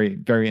 It was very,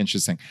 very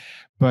interesting.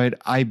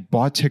 But I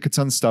bought tickets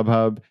on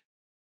StubHub,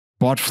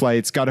 bought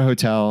flights, got a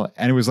hotel,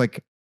 and it was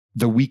like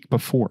the week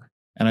before.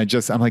 And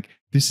I'm like,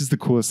 this is the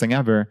coolest thing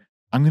ever.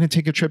 I'm going to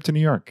take a trip to New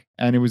York.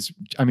 And it was,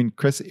 I mean,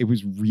 Chris, it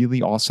was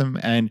really awesome.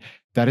 And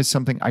that is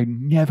something I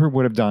never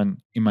would have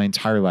done in my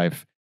entire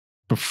life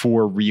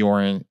before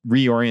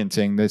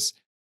reorienting this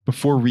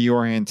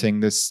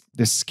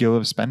skill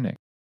of spending.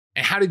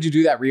 And how did you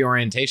do that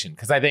reorientation?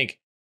 Because I think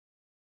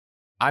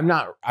I'm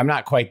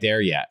not quite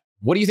there yet.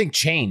 What do you think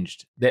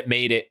changed that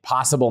made it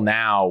possible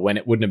now when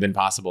it wouldn't have been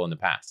possible in the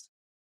past?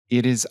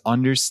 It is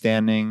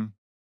understanding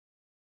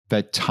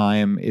that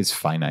time is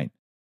finite.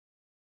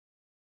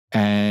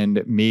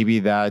 And maybe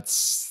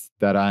that's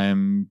that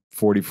I'm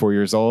 44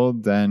 years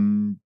old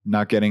and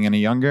not getting any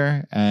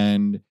younger,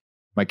 and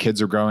my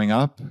kids are growing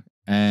up.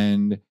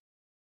 And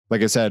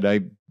like I said,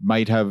 I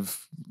might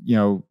have,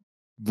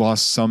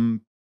 lost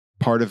some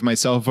part of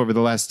myself over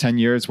the last 10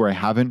 years where I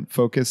haven't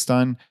focused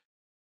on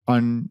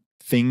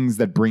things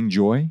that bring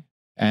joy.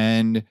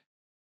 And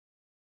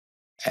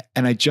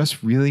I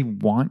just really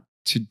want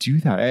to do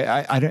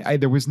that.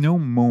 There was no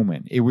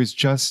moment. It was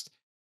just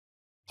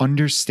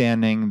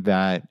understanding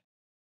that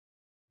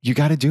you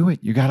got to do it.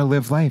 You got to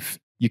live life.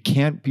 You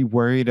can't be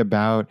worried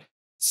about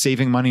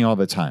saving money all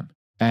the time.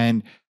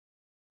 And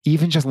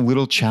even just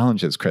little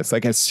challenges, Chris,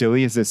 like as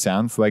silly as this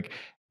sounds, like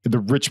the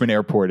Richmond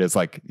airport is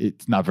like,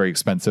 it's not very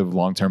expensive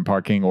long-term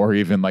parking or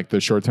even like the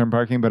short-term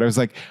parking. But I was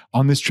like,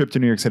 on this trip to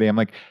New York City, I'm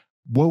like,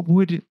 what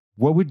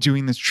would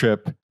doing this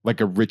trip like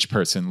a rich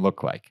person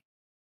look like?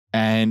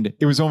 And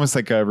it was almost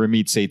like a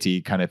Ramit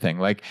Sethi kind of thing.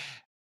 Like,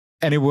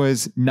 and it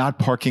was not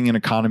parking in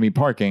economy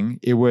parking.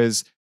 It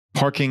was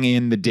parking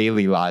in the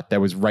daily lot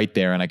that was right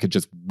there, and I could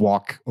just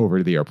walk over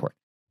to the airport.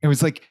 It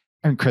was like,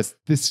 and Chris,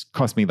 this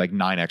cost me like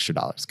 $9 extra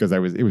because it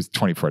was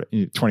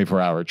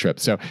 24-hour trip.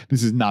 So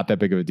this is not that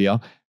big of a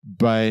deal,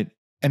 and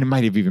it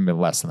might have even been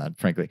less than that,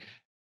 frankly.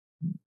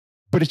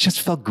 But it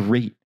just felt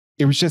great.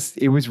 It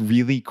was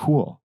really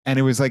cool. And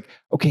it was like,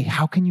 okay,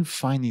 how can you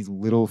find these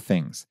little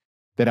things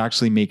that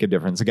actually make a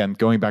difference? Again,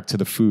 going back to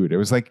the food, it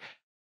was like,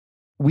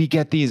 we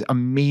get these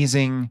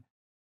amazing,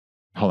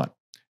 hold on,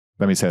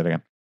 let me say that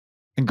again.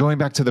 And going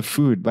back to the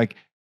food, like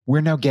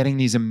we're now getting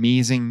these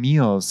amazing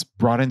meals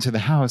brought into the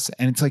house.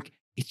 And it's like,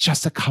 it's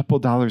just a couple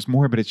dollars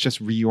more, but it's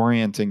just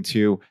reorienting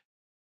to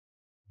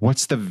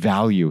what's the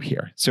value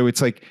here? So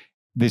it's like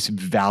this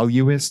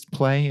valuist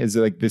play is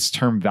like this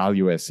term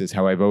valuist is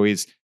how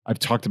I've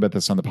talked about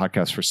this on the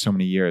podcast for so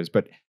many years,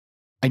 but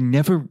I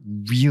never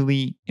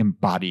really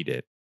embodied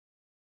it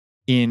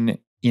in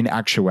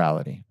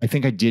actuality. I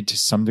think I did to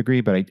some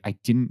degree, but I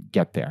didn't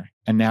get there.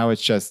 And now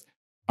it's just,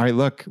 all right,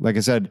 look, like I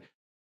said,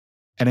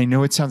 and I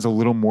know it sounds a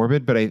little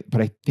morbid, but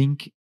I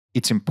think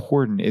it's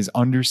important is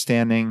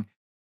understanding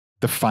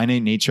the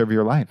finite nature of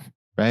your life,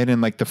 right?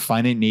 And like the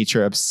finite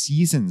nature of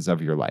seasons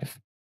of your life.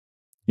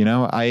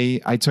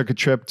 I took a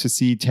trip to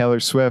see Taylor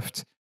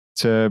Swift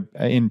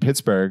in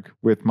Pittsburgh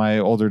with my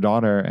older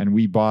daughter, and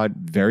we bought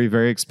very,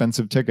 very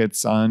expensive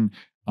tickets on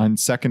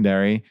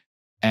secondary.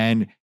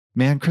 And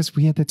man, Chris,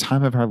 we had the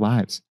time of our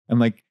lives. And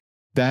like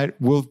that,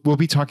 we'll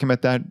be talking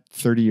about that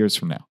 30 years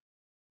from now.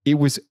 It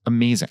was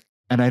amazing.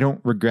 And I don't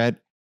regret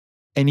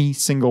any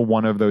single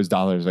one of those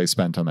dollars I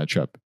spent on that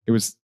trip. It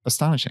was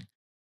astonishing.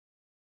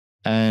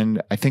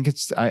 And I think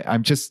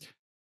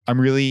I'm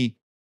really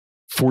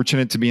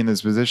fortunate to be in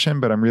this position,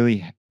 but I'm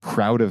really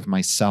proud of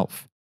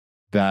myself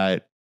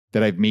that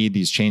I've made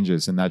these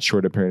changes in that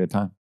short a period of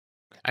time.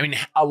 I mean,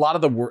 a lot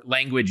of the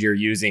language you're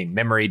using,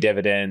 memory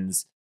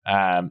dividends,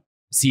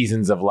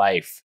 seasons of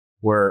life,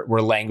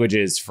 were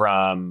languages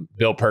from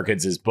Bill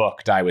Perkins'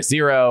 book, Die With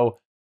Zero.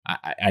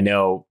 I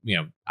know,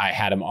 I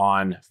had him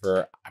on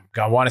for,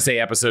 I want to say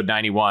episode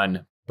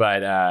 91,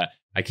 but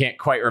I can't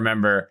quite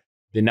remember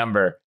the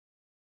number.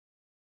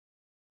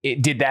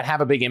 Did that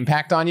have a big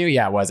impact on you?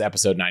 Yeah, it was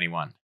episode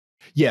 91.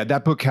 Yeah,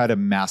 that book had a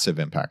massive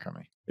impact on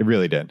me. It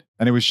really did.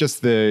 And it was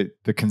just the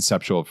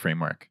conceptual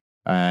framework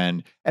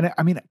And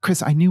I mean,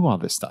 Chris, I knew all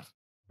this stuff,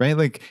 right?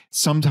 Like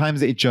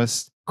sometimes it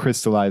just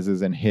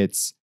crystallizes and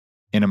hits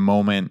in a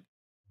moment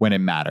when it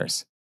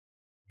matters.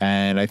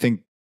 And I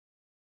think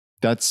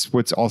that's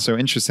what's also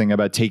interesting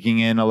about taking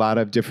in a lot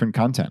of different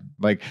content.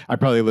 Like I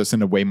probably listen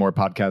to way more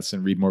podcasts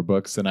and read more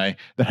books than I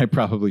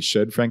probably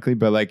should, frankly.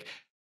 But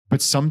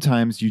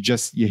sometimes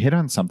you hit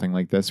on something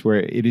like this where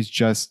it is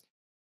just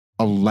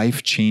a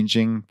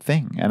life-changing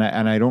thing. And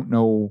I don't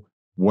know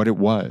what it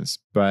was,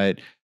 but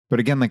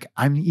again, like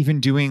I'm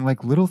even doing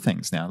like little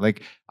things now.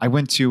 Like I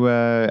went to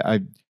a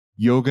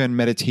yoga and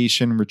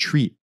meditation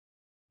retreat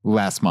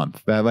last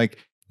month. That's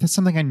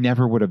something I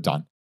never would have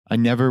done. I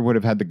never would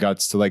have had the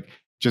guts to like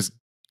just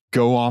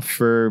go off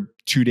for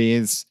 2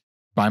 days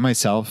by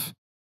myself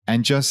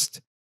and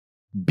just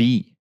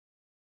be.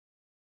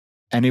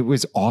 And it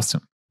was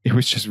awesome. It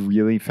was just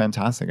really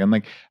fantastic. And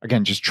like,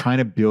 again, just trying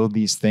to build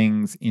these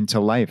things into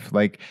life.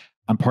 Like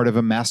I'm part of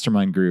a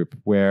mastermind group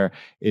where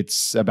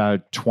it's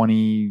about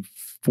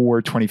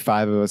 24,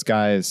 25 of us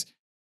guys.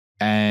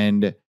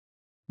 And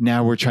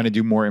now we're trying to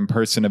do more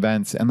in-person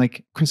events. And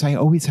like, Chris, I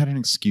always had an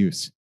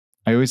excuse.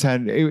 It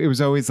was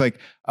always like,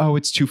 oh,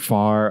 it's too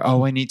far.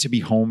 Oh, I need to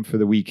be home for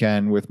the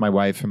weekend with my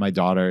wife and my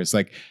daughters.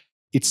 Like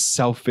it's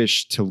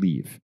selfish to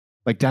leave.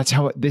 Like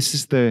this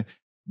is the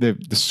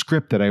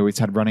script that I always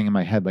had running in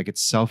my head. Like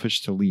it's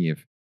selfish to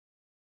leave.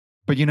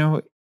 But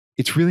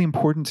it's really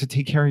important to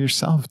take care of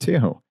yourself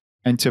too.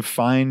 And to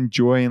find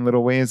joy in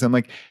little ways. And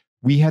like,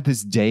 we had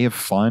this day of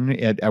fun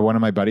at one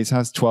of my buddy's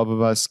house. 12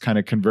 of us kind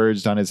of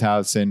converged on his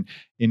house in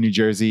New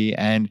Jersey.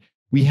 And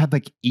we had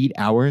like 8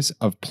 hours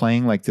of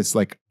playing like this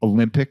like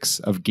Olympics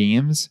of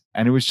games.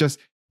 And it was just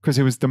because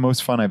it was the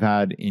most fun I've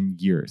had in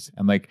years.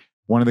 And like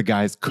one of the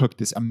guys cooked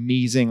this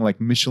amazing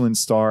like Michelin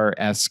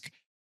star-esque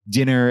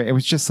dinner. It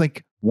was just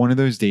like one of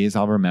those days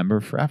I'll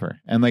remember forever.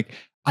 And like,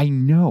 I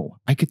know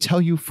I could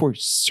tell you for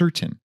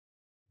certain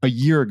a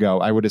year ago,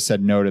 I would have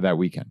said no to that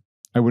weekend.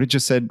 I would have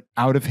just said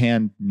out of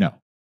hand, no.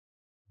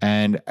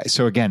 And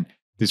so again,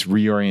 this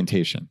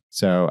reorientation.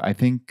 So I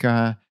think,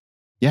 I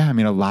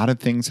mean, a lot of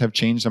things have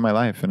changed in my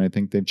life and I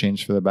think they've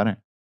changed for the better.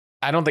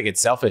 I don't think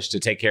it's selfish to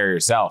take care of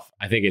yourself.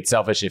 I think it's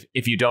selfish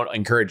if you don't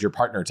encourage your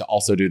partner to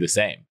also do the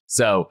same.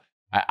 So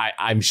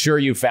I'm sure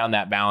you found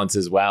that balance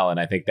as well. And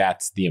I think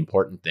that's the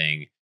important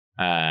thing.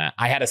 I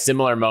had a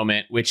similar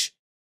moment, which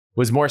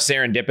was more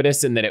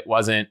serendipitous in that it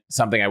wasn't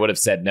something I would have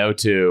said no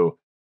to,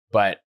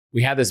 but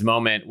we had this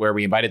moment where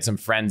we invited some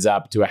friends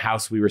up to a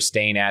house we were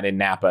staying at in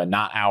Napa,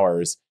 not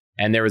ours.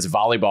 And there was a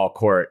volleyball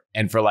court.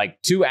 And for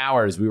like 2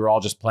 hours, we were all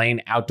just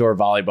playing outdoor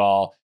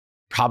volleyball,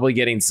 probably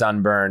getting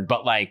sunburned,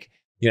 but like,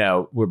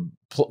 we're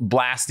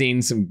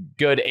blasting some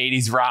good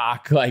 80s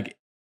rock. Like,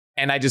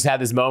 and I just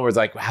had this moment where it's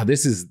like, wow,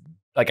 this is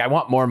like, I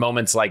want more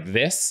moments like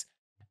this.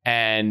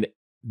 And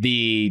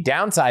the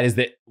downside is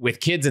that with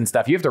kids and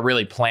stuff, you have to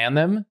really plan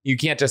them. You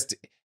can't just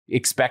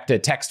expect to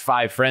text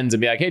 5 friends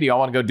and be like, hey, do y'all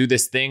want to go do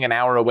this thing an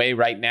hour away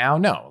right now?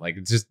 No, like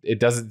it's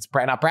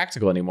not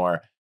practical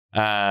anymore.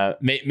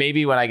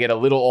 Maybe when I get a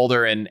little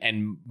older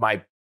and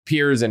my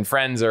peers and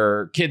friends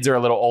or kids are a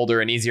little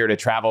older and easier to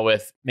travel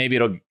with, maybe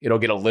it'll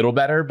get a little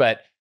better,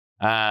 but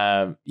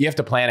you have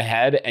to plan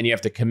ahead and you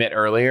have to commit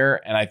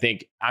earlier. And I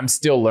think I'm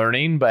still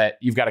learning, but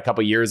you've got a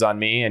couple years on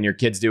me and your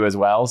kids do as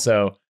well.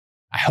 So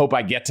I hope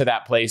I get to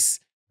that place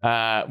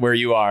where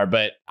you are.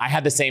 But I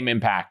had the same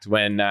impact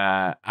when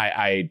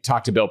I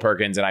talked to Bill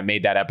Perkins and I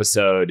made that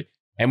episode.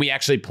 And we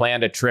actually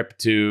planned a trip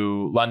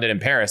to London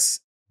and Paris.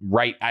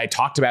 Right. I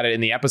talked about it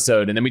in the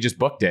episode and then we just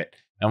booked it.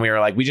 And we were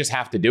like, we just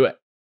have to do it.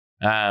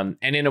 And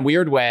in a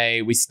weird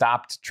way, we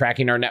stopped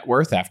tracking our net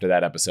worth after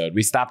that episode.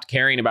 We stopped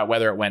caring about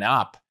whether it went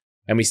up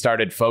and we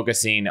started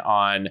focusing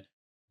on,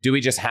 do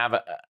we just have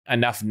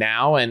enough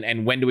now?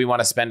 And when do we want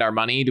to spend our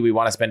money? Do we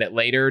want to spend it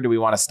later? Do we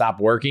want to stop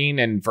working?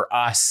 And for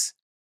us,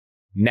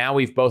 now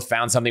we've both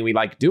found something we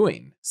like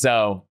doing.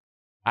 So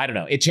I don't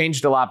know. It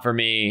changed a lot for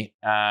me.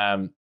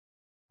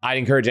 I'd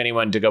encourage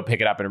anyone to go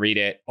pick it up and read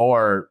it.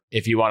 Or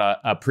if you want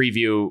a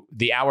preview,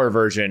 the hour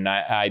version,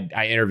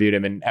 I interviewed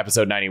him in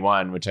episode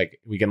 91, which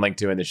we can link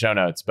to in the show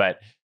notes. But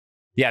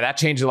yeah, that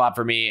changed a lot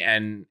for me.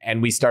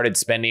 And we started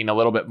spending a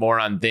little bit more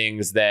on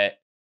things that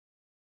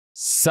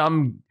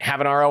some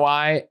have an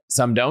ROI,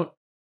 some don't.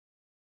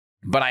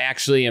 But I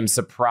actually am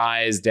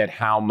surprised at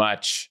how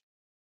much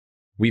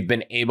we've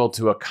been able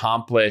to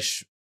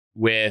accomplish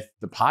with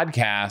the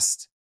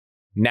podcast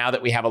now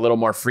that we have a little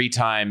more free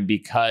time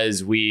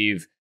because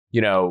we've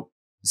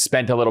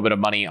spent a little bit of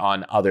money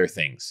on other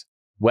things,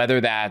 whether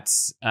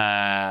that's,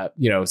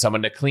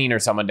 someone to clean or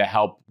someone to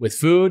help with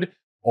food,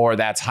 or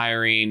that's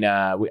hiring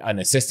an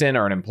assistant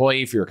or an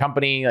employee for your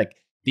company. Like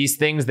these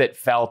things that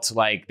felt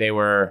like they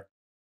were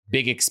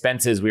big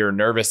expenses we were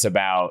nervous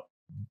about.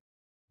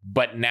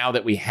 But now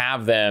that we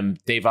have them,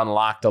 they've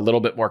unlocked a little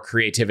bit more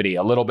creativity,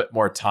 a little bit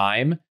more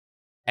time.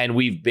 And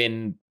we've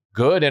been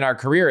good in our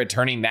career at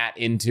turning that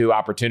into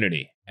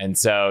opportunity. And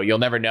so you'll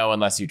never know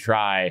unless you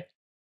try.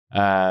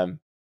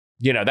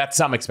 That's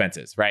some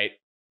expenses, right?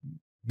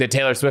 the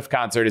Taylor Swift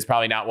concert is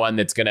probably not one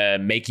that's going to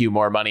make you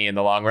more money in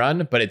the long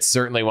run, but it's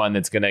certainly one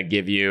that's going to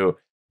give you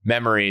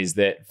memories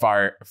that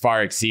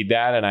far exceed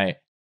that. And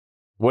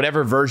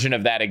whatever version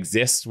of that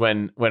exists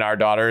when our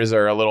daughters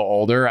are a little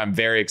older, I'm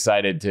very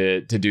excited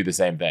to do the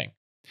same thing.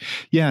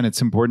 Yeah, and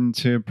it's important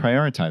to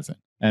prioritize it.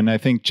 And I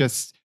think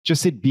just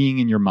it being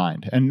in your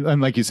mind,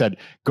 and like you said,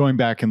 going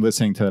back and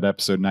listening to that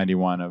episode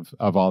 91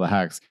 of All the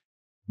Hacks,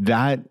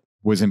 that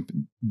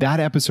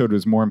episode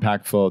was more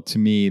impactful to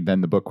me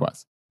than the book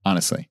was.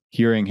 Honestly,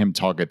 hearing him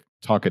talk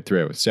it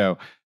through. So,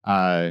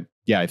 I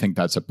think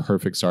that's a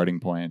perfect starting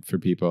point for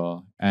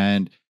people.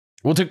 And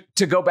well,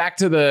 to go back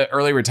to the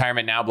Early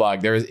Retirement Now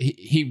blog,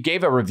 he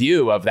gave a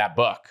review of that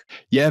book.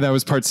 Yeah, that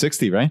was part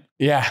 60, right?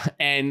 Yeah,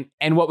 and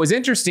what was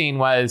interesting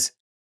was,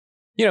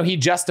 he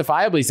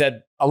justifiably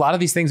said a lot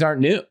of these things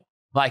aren't new.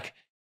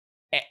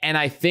 And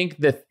I think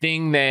the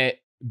thing that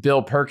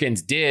Bill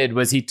Perkins did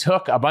was he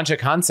took a bunch of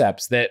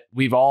concepts that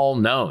we've all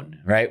known,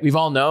 right? We've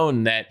all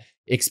known that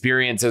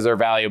experiences are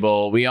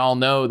valuable. We all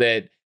know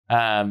that,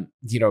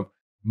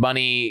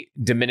 money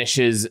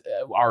diminishes,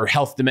 our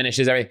health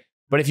diminishes, everything.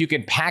 But if you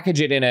can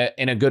package it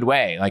in a good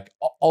way,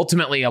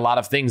 ultimately, a lot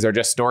of things are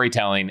just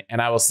storytelling.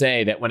 And I will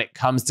say that when it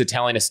comes to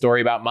telling a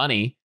story about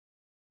money,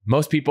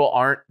 most people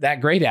aren't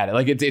that great at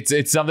it.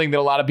 It's something that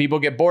a lot of people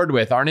get bored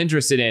with, aren't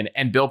interested in.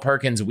 And Bill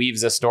Perkins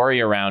weaves a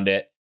story around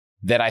it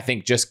that I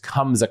think just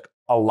comes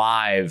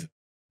alive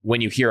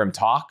when you hear him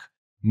talk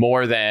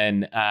more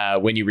than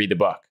when you read the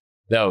book.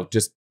 Though,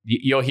 just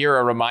you'll hear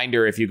a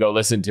reminder if you go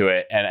listen to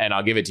it, and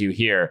I'll give it to you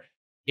here.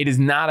 It is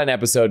not an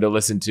episode to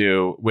listen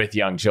to with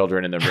young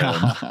children in the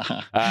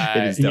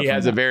room. He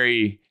has a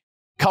very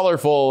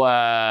colorful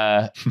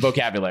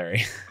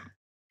vocabulary.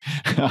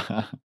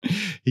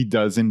 He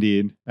does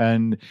indeed.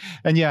 And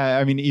yeah,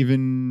 I mean,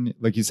 even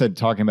like you said,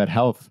 talking about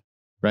health,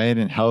 right?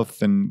 And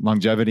health and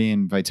longevity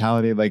and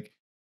vitality,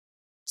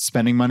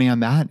 spending money on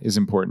that is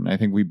important. I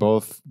think we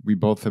both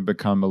have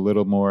become a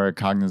little more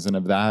cognizant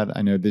of that.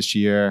 I know this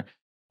year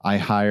I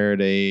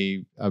hired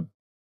a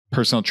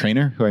personal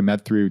trainer who I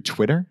met through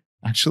Twitter,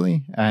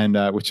 actually, and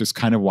which is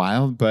kind of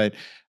wild. But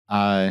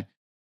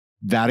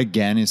that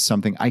again is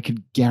something I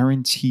could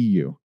guarantee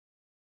you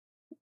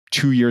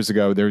 2 years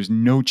ago, there's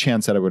no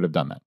chance that I would have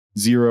done that.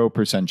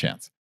 0%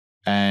 chance.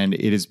 And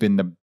it has been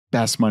the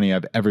best money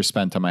I've ever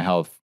spent on my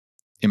health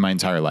in my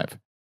entire life.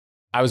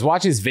 I was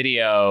watching this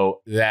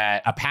video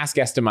that a past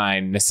guest of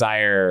mine,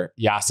 Nasir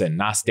Yassin,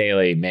 Nas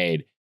Daily,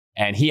 made,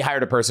 and he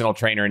hired a personal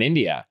trainer in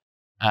India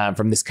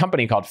from this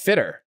company called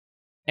Fitter.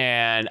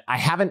 And I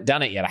haven't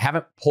done it yet. I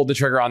haven't pulled the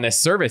trigger on this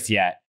service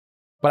yet,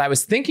 but I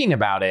was thinking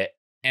about it,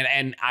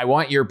 and I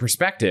want your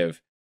perspective.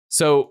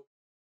 So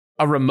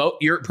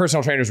your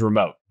personal trainer is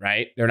remote,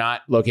 right? They're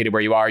not located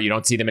where you are. You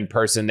don't see them in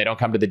person. They don't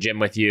come to the gym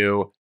with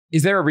you.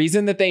 Is there a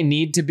reason that they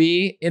need to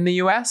be in the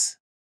US?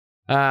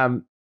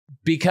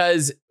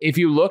 Because if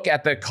you look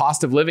at the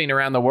cost of living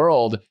around the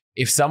world,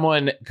 if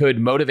someone could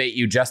motivate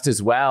you just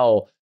as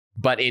well,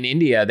 but in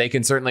India, they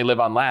can certainly live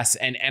on less.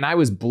 And I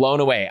was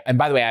blown away. And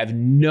by the way, I have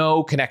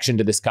no connection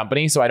to this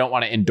company, so I don't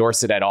want to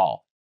endorse it at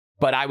all.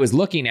 But I was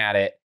looking at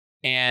it,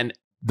 and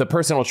the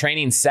personal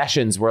training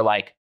sessions were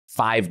like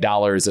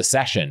 $5 a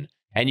session.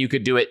 And you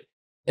could do it,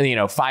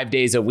 5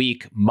 days a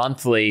week,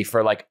 monthly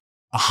for like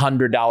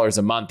 $100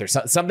 a month or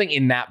something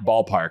in that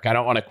ballpark. I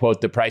don't want to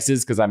quote the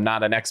prices because I'm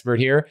not an expert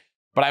here,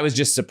 but I was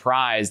just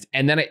surprised.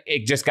 And then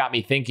it just got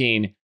me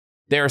thinking,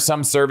 there are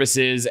some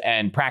services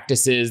and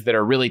practices that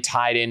are really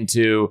tied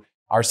into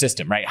our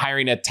system, right?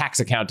 Hiring a tax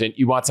accountant,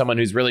 you want someone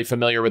who's really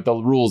familiar with the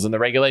rules and the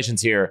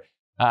regulations here.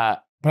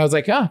 But I was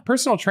like,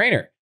 personal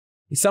trainer.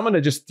 Someone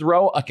to just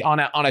throw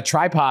on a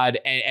tripod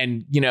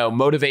and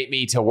motivate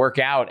me to work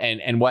out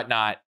and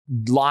whatnot,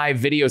 live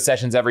video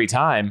sessions every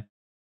time.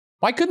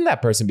 Why couldn't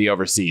that person be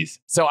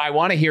overseas? So I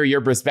want to hear your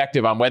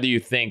perspective on whether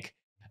you think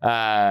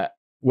that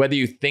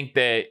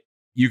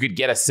you could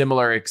get a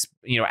similar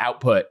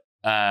output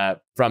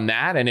from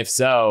that, and if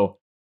so,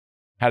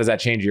 how does that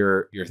change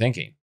your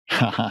thinking?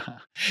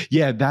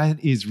 Yeah,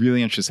 that is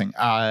really interesting.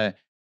 I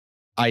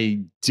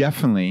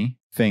definitely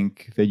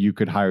think that you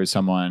could hire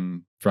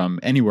someone from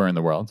anywhere in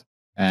the world,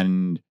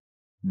 and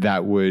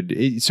that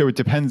so it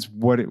depends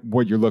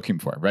what you're looking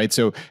for, right?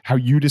 So how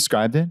you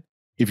described it,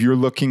 if you're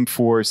looking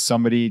for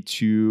somebody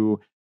to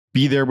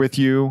be there with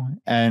you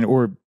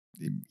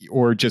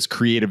or just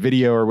create a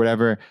video or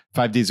whatever,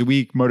 5 days a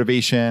week,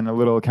 motivation, a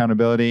little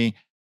accountability,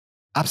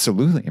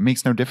 absolutely, it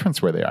makes no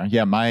difference where they are.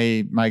 Yeah,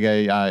 my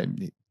guy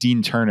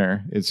Dean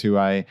Turner is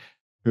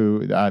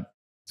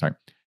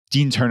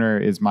Dean Turner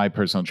is my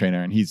personal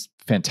trainer, and he's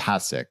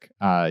fantastic.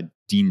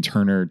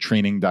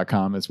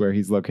 DeanTurnerTraining.com is where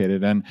he's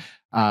located. And,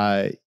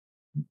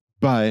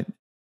 but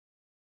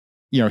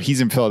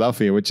he's in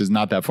Philadelphia, which is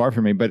not that far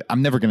from me, but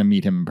I'm never going to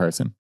meet him in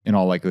person in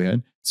all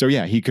likelihood. So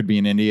yeah, he could be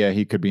in India.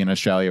 He could be in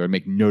Australia. It would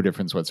make no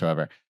difference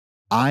whatsoever.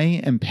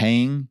 I am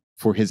paying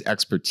for his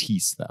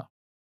expertise though,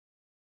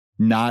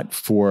 not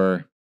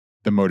for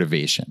the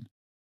motivation.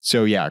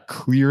 So yeah,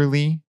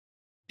 clearly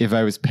if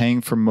I was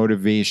paying for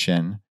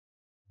motivation,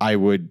 I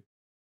would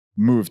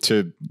move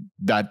to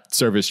that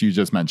service you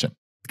just mentioned.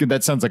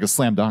 That sounds like a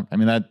slam dunk. I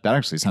mean, that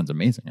actually sounds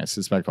amazing. I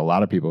suspect a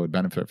lot of people would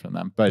benefit from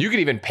them. But you could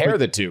even pair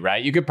the two,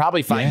 right? You could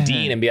probably find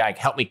Dean and be like,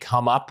 help me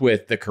come up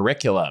with the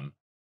curriculum,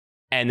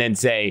 and then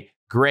say,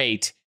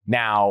 great.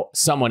 Now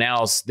someone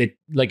else that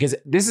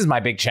this is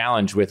my big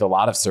challenge with a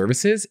lot of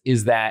services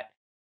is that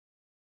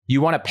you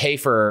want to pay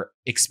for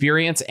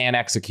experience and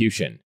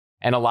execution.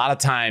 And a lot of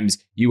times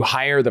you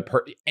hire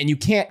and you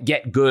can't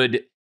get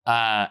good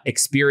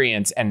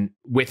experience and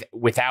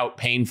without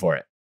paying for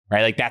it.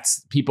 Right? Like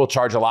people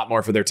charge a lot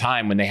more for their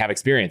time when they have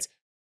experience,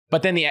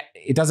 but then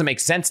it doesn't make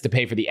sense to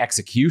pay for the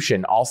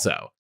execution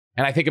also.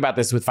 And I think about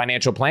this with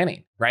financial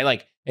planning, right?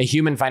 Like a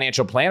human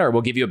financial planner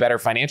will give you a better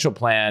financial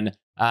plan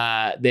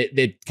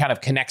that kind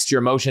of connects to your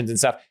emotions and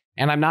stuff.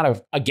 And I'm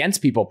not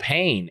against people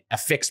paying a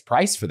fixed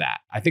price for that.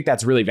 I think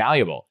that's really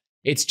valuable.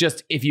 It's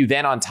just if you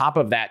then on top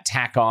of that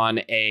tack on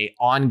a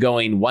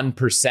ongoing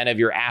 1% of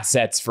your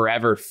assets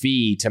forever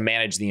fee to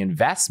manage the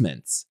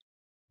investments,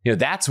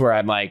 that's where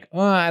I'm like,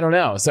 oh, I don't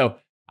know. So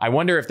I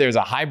wonder if there's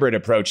a hybrid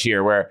approach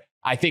here where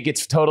I think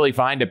it's totally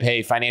fine to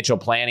pay financial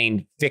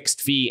planning fixed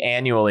fee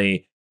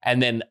annually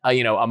and then,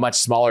 a much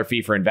smaller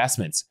fee for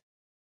investments.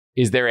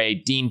 Is there a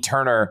Dean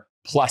Turner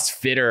plus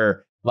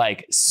fitter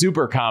like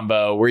super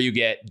combo where you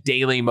get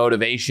daily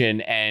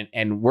motivation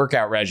and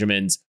workout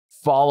regimens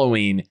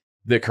following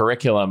the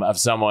curriculum of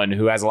someone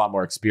who has a lot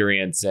more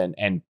experience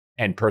and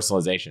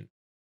personalization?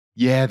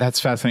 Yeah, that's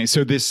fascinating.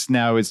 So this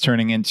now is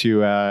turning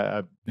into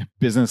a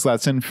business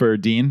lesson for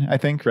Dean, I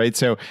think, right?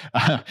 So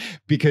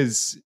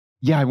because,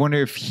 I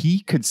wonder if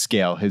he could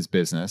scale his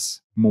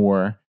business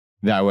more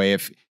that way,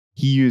 if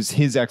he used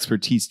his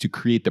expertise to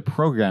create the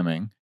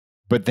programming,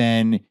 but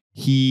then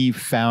he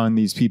found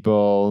these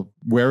people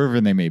wherever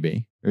they may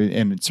be,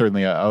 and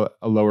certainly a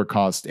lower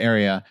cost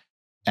area,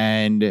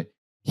 and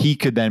he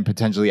could then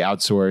potentially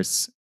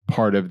outsource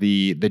part of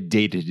the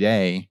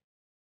day-to-day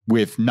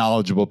with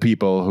knowledgeable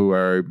people who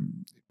are,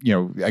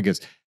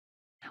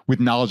 with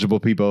knowledgeable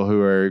people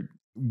who are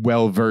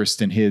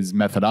well-versed in his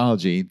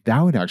methodology. That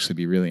would actually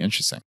be really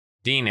interesting.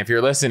 Dean, if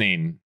you're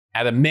listening,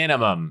 at a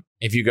minimum,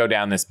 if you go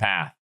down this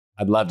path,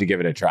 I'd love to give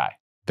it a try.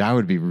 That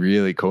would be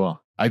really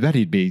cool. I bet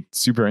he'd be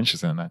super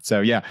interested in that.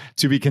 So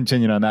to be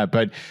continued on that.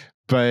 But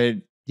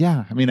I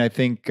mean, I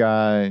think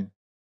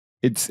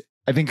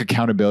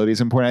accountability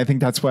is important. I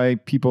think that's why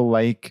people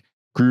like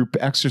group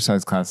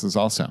exercise classes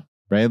also,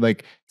 right?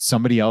 Like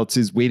somebody else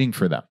is waiting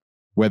for them,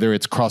 whether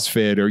it's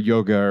CrossFit or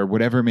yoga or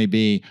whatever it may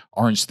be,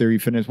 Orange Theory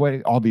Fitness,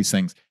 all these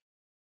things.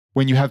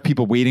 When you have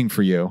people waiting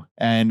for you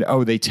and,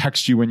 they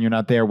text you when you're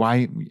not there,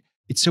 why?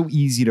 It's so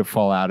easy to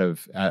fall out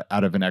of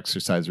an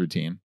exercise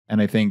routine. And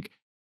I think,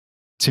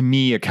 to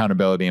me,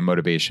 accountability and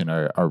motivation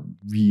are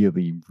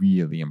really,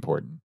 really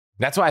important.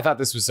 That's why I thought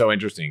this was so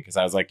interesting, because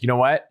I was like, you know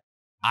what?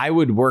 I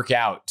would work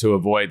out to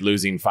avoid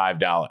losing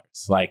 $5.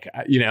 Like,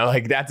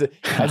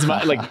 that's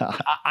my,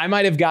 I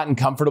might have gotten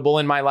comfortable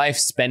in my life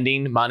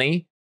spending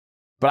money,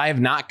 but I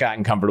have not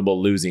gotten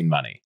comfortable losing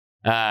money.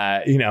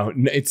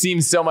 It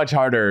seems so much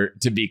harder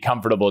to be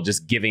comfortable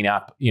just giving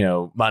up,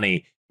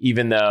 money,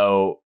 even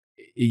though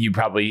you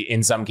probably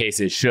in some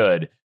cases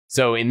should.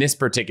 So in this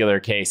particular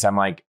case, I'm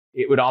like,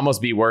 it would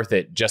almost be worth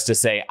it just to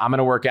say, I'm going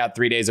to work out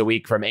 3 days a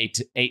week from 8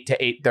 to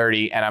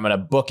 8:30, and I'm going to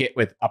book it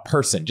with a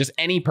person, just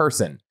any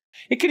person.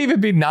 It could even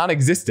be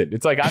non-existent.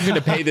 It's like, I'm going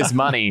to pay this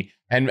money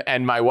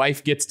and my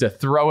wife gets to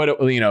throw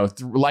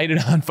it, light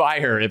it on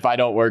fire if I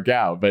don't work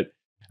out. But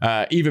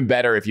even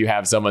better if you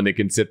have someone that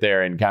can sit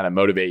there and kind of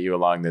motivate you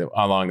along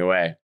the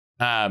way.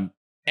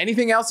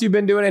 Anything else you've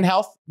been doing in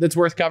health that's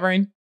worth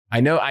covering? I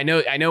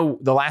know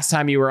the last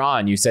time you were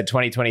on, you said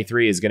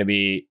 2023 is going to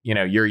be,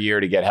 your year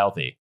to get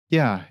healthy.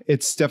 Yeah,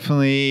 it's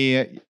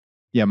definitely,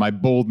 my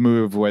bold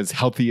move was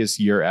healthiest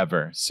year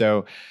ever.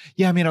 So,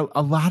 I mean,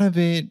 a lot of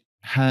it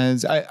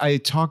has, I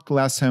talked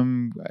last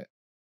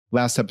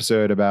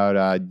episode about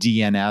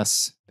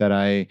DNS that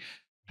I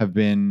have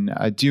been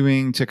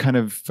doing to kind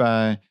of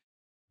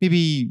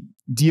maybe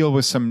deal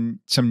with some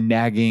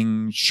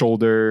nagging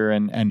shoulder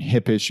and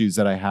hip issues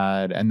that I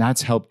had. And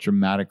that's helped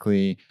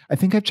dramatically. I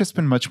think I've just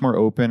been much more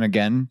open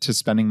again to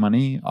spending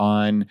money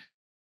on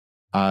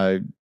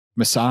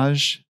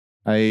massage.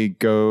 I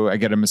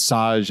get a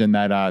massage and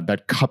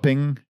that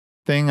cupping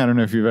thing. I don't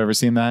know if you've ever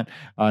seen that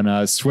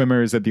on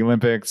swimmers at the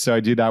Olympics. So I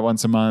do that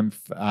once a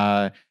month.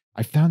 I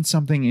found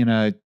something in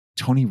a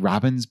Tony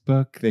Robbins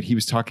book that he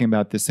was talking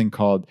about this thing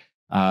called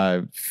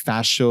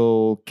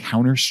fascial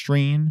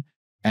counterstrain.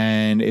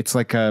 And it's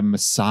like a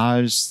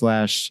massage /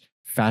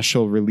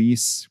 fascial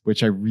release,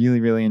 which I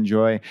really, really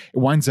enjoy. It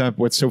winds up,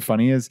 what's so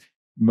funny is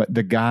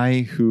the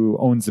guy who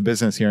owns the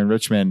business here in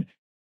Richmond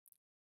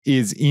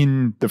is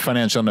in the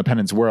financial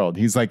independence world.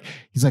 He's like,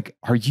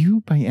 are you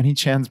by any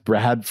chance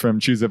Brad from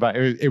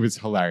ChooseFI? It was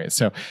hilarious.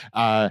 So,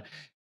 I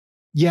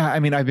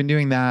mean, I've been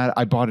doing that.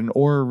 I bought an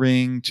Oura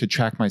ring to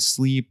track my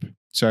sleep.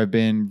 So I've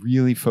been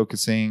really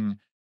focusing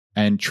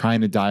and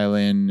trying to dial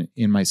in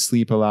my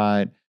sleep a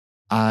lot.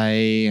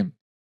 I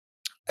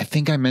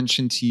think I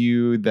mentioned to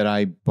you that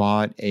I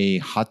bought a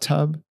hot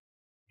tub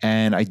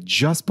And I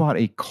just bought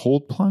a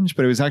cold plunge,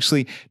 but it was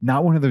actually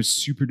not one of those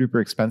super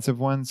duper expensive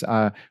ones.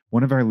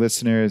 One of our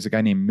listeners, a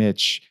guy named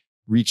Mitch,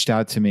 reached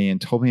out to me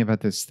and told me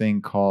about this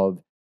thing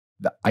called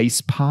the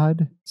Ice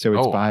Pod. So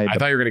it's I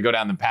thought you were going to go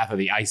down the path of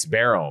the ice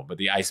barrel, but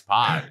the Ice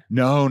Pod.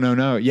 No.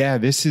 Yeah,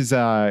 this is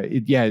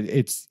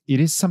it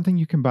is something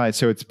you can buy.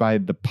 So it's by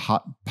the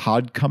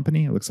Pod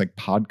Company. It looks like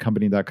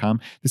podcompany.com.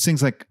 This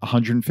thing's like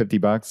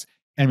 $150.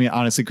 I mean,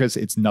 honestly, Chris,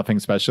 it's nothing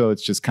special.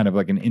 It's just kind of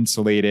like an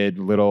insulated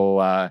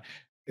little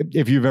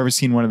if you've ever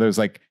seen one of those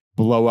like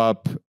blow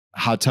up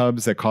hot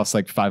tubs that cost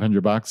like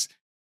 $500,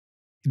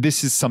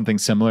 this is something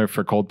similar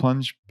for cold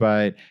plunge.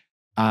 But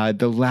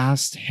the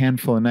last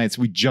handful of nights,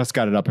 we just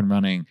got it up and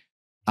running.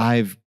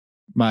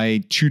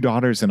 My 2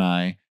 daughters and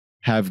I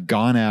have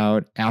gone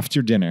out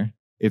after dinner.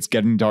 It's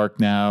getting dark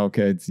now.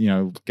 It's,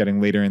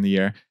 getting later in the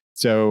year.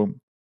 So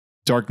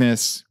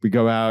darkness, we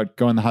go out,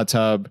 go in the hot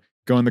tub,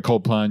 go in the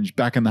cold plunge,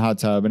 back in the hot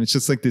tub. And it's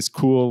just like this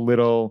cool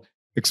little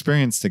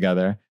experience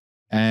together.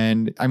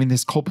 And I mean,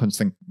 this cold plunge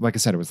thing, like I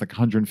said, it was like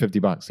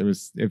 $150. It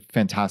was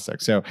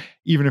fantastic. So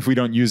even if we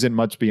don't use it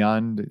much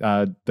beyond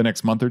the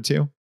next month or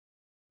two,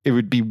 it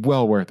would be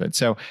well worth it.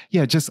 So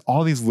yeah, just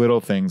all these little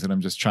things that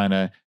I'm just trying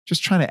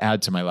to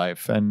add to my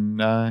life.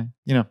 And,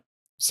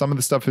 some of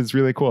the stuff is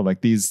really cool. Like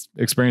these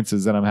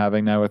experiences that I'm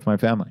having now with my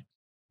family.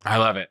 I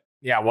love it.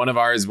 Yeah. One of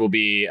ours will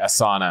be a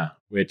sauna,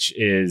 which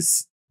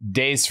is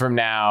days from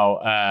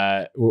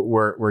now.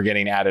 We're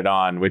getting added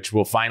on, which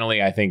will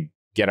finally, I think,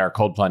 get our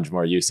cold plunge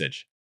more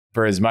usage.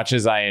 For as much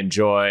as I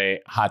enjoy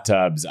hot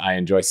tubs, I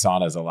enjoy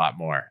saunas a lot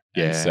more.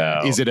 Yeah. And so,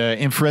 is it an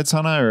infrared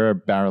sauna or a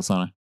barrel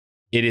sauna?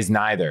 It is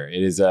neither.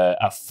 It is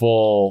a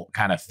full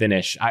kind of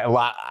finish.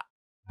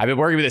 I've been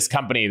working with this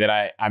company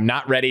that I'm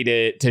not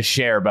ready to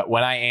share, but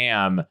when I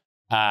am,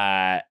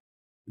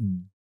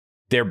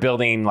 they're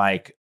building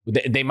like,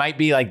 they might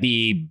be like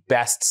the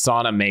best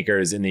sauna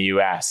makers in the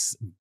US,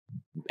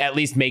 at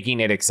least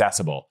making it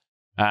accessible.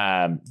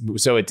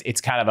 So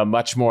it's kind of a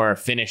much more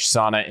finished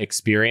sauna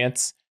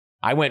experience.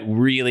 I went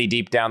really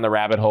deep down the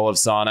rabbit hole of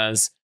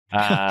saunas.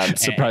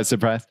 Surprise.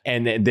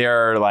 And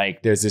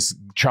there's this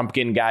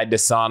Trumpkin guide to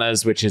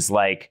saunas, which is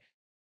like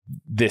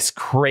this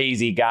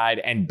crazy guide,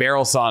 and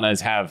barrel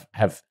saunas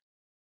have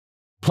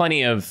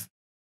plenty of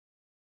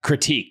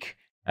critique.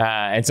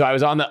 And so I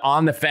was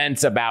on the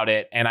fence about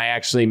it. And I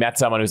actually met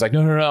someone who's like,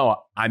 no,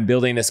 I'm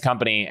building this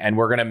company and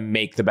we're going to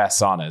make the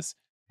best saunas.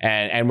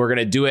 And we're going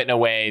to do it in a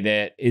way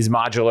that is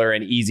modular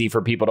and easy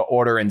for people to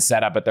order and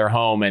set up at their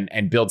home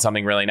and build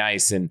something really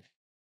nice. And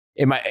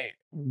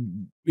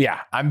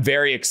I'm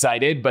very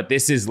excited, but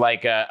this is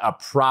like a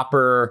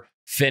proper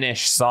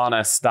Finnish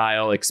sauna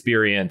style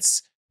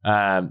experience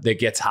that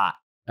gets hot.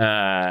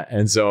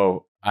 And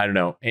so I don't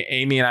know,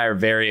 Amy and I are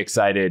very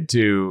excited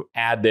to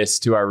add this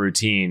to our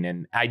routine.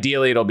 And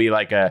ideally it'll be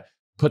like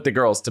put the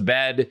girls to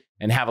bed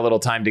and have a little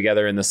time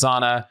together in the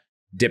sauna,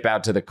 dip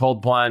out to the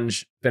cold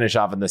plunge, finish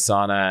off in the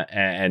sauna,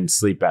 and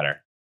sleep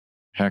better.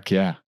 Heck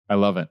yeah. I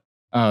love it.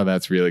 Oh,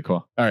 that's really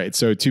cool. All right.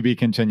 So to be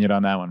continued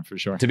on that one for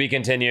sure. To be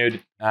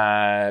continued.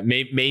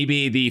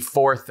 Maybe the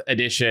 4th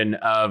edition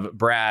of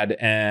Brad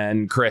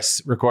and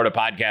Chris record a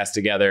podcast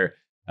together.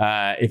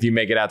 If you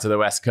make it out to the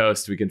West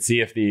Coast, we can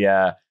see if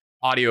the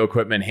audio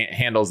equipment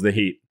handles the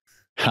heat.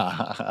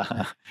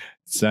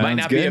 Might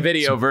not be a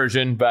video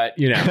version, but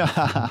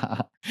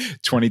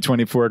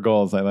 2024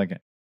 goals. I like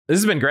it. This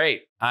has been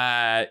great.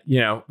 The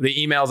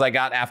emails I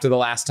got after the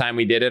last time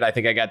we did it, I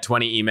think I got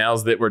 20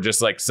 emails that were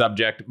just like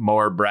subject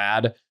more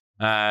Brad.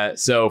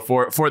 So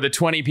for the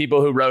 20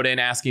 people who wrote in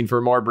asking for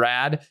more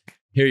Brad,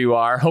 here you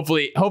are.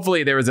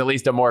 Hopefully there was at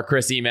least a more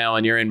Chris email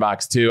in your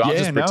inbox too. I'll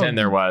just pretend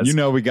there was.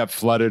 We got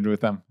flooded with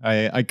them.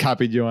 I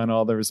copied you on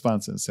all the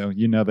responses, so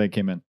they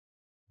came in.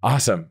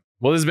 Awesome.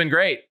 Well, this has been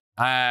great.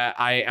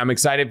 I'm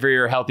excited for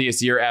your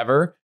healthiest year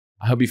ever.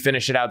 I hope you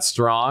finish it out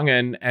strong,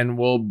 and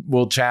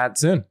we'll chat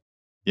soon.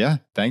 Yeah.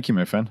 Thank you,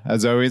 my friend.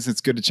 As always, it's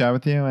good to chat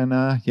with you. And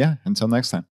until next time.